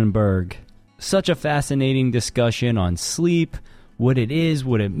Roenneberg. Such a fascinating discussion on sleep, what it is,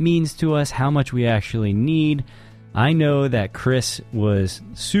 what it means to us, how much we actually need. I know that Chris was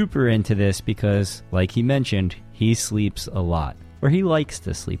super into this because, like he mentioned, he sleeps a lot, or he likes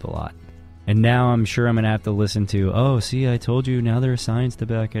to sleep a lot. And now I'm sure I'm going to have to listen to, oh, see, I told you, now there's science to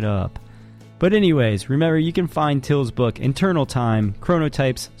back it up. But anyways, remember, you can find Till's book, Internal Time,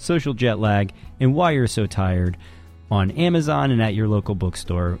 Chronotypes, Social Jet Lag, and Why You're So Tired on Amazon and at your local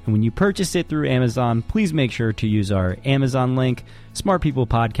bookstore. And when you purchase it through Amazon, please make sure to use our Amazon link,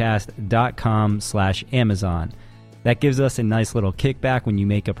 smartpeoplepodcast.com/Amazon. That gives us a nice little kickback when you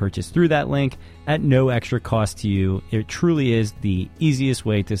make a purchase through that link at no extra cost to you. It truly is the easiest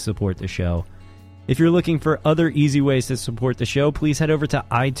way to support the show. If you're looking for other easy ways to support the show, please head over to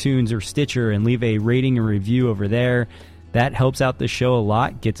iTunes or Stitcher and leave a rating and review over there. That helps out the show a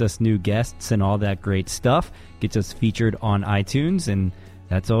lot, gets us new guests and all that great stuff, gets us featured on iTunes, and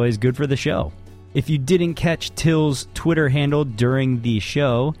that's always good for the show. If you didn't catch Till's Twitter handle during the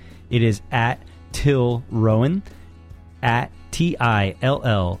show, it is at Till Roen, at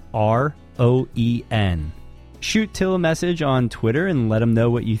TILLROEN. Shoot Till a message on Twitter and let him know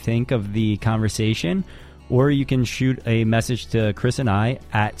what you think of the conversation, or you can shoot a message to Chris and I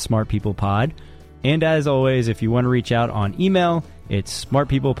at SmartPeoplePod. And as always, if you want to reach out on email, it's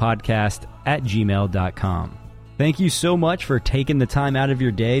smartpeoplepodcast@gmail.com. Thank you so much for taking the time out of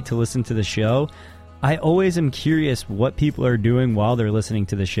your day to listen to the show. I always am curious what people are doing while they're listening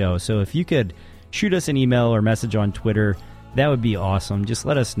to the show. So if you could shoot us an email or message on Twitter, that would be awesome. Just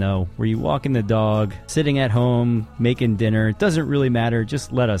let us know. Were you walking the dog, sitting at home, making dinner? It doesn't really matter.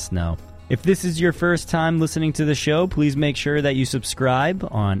 Just let us know. If this is your first time listening to the show, please make sure that you subscribe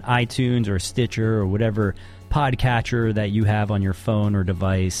on iTunes or Stitcher or whatever podcatcher that you have on your phone or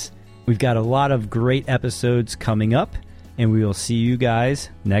device. We've got a lot of great episodes coming up, and we will see you guys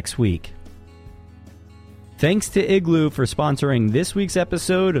next week. Thanks to Igloo for sponsoring this week's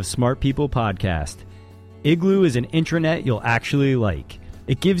episode of Smart People Podcast. Igloo is an intranet you'll actually like.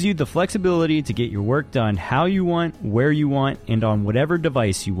 It gives you the flexibility to get your work done how you want, where you want, and on whatever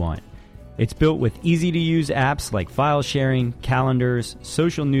device you want. It's built with easy-to-use apps like file sharing, calendars,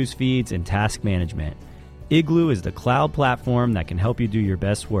 social news feeds, and task management. Igloo is the cloud platform that can help you do your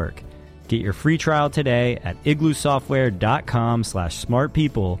best work. Get your free trial today at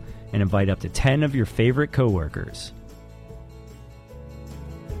igloosoftware.com/smartpeople and invite up to 10 of your favorite coworkers.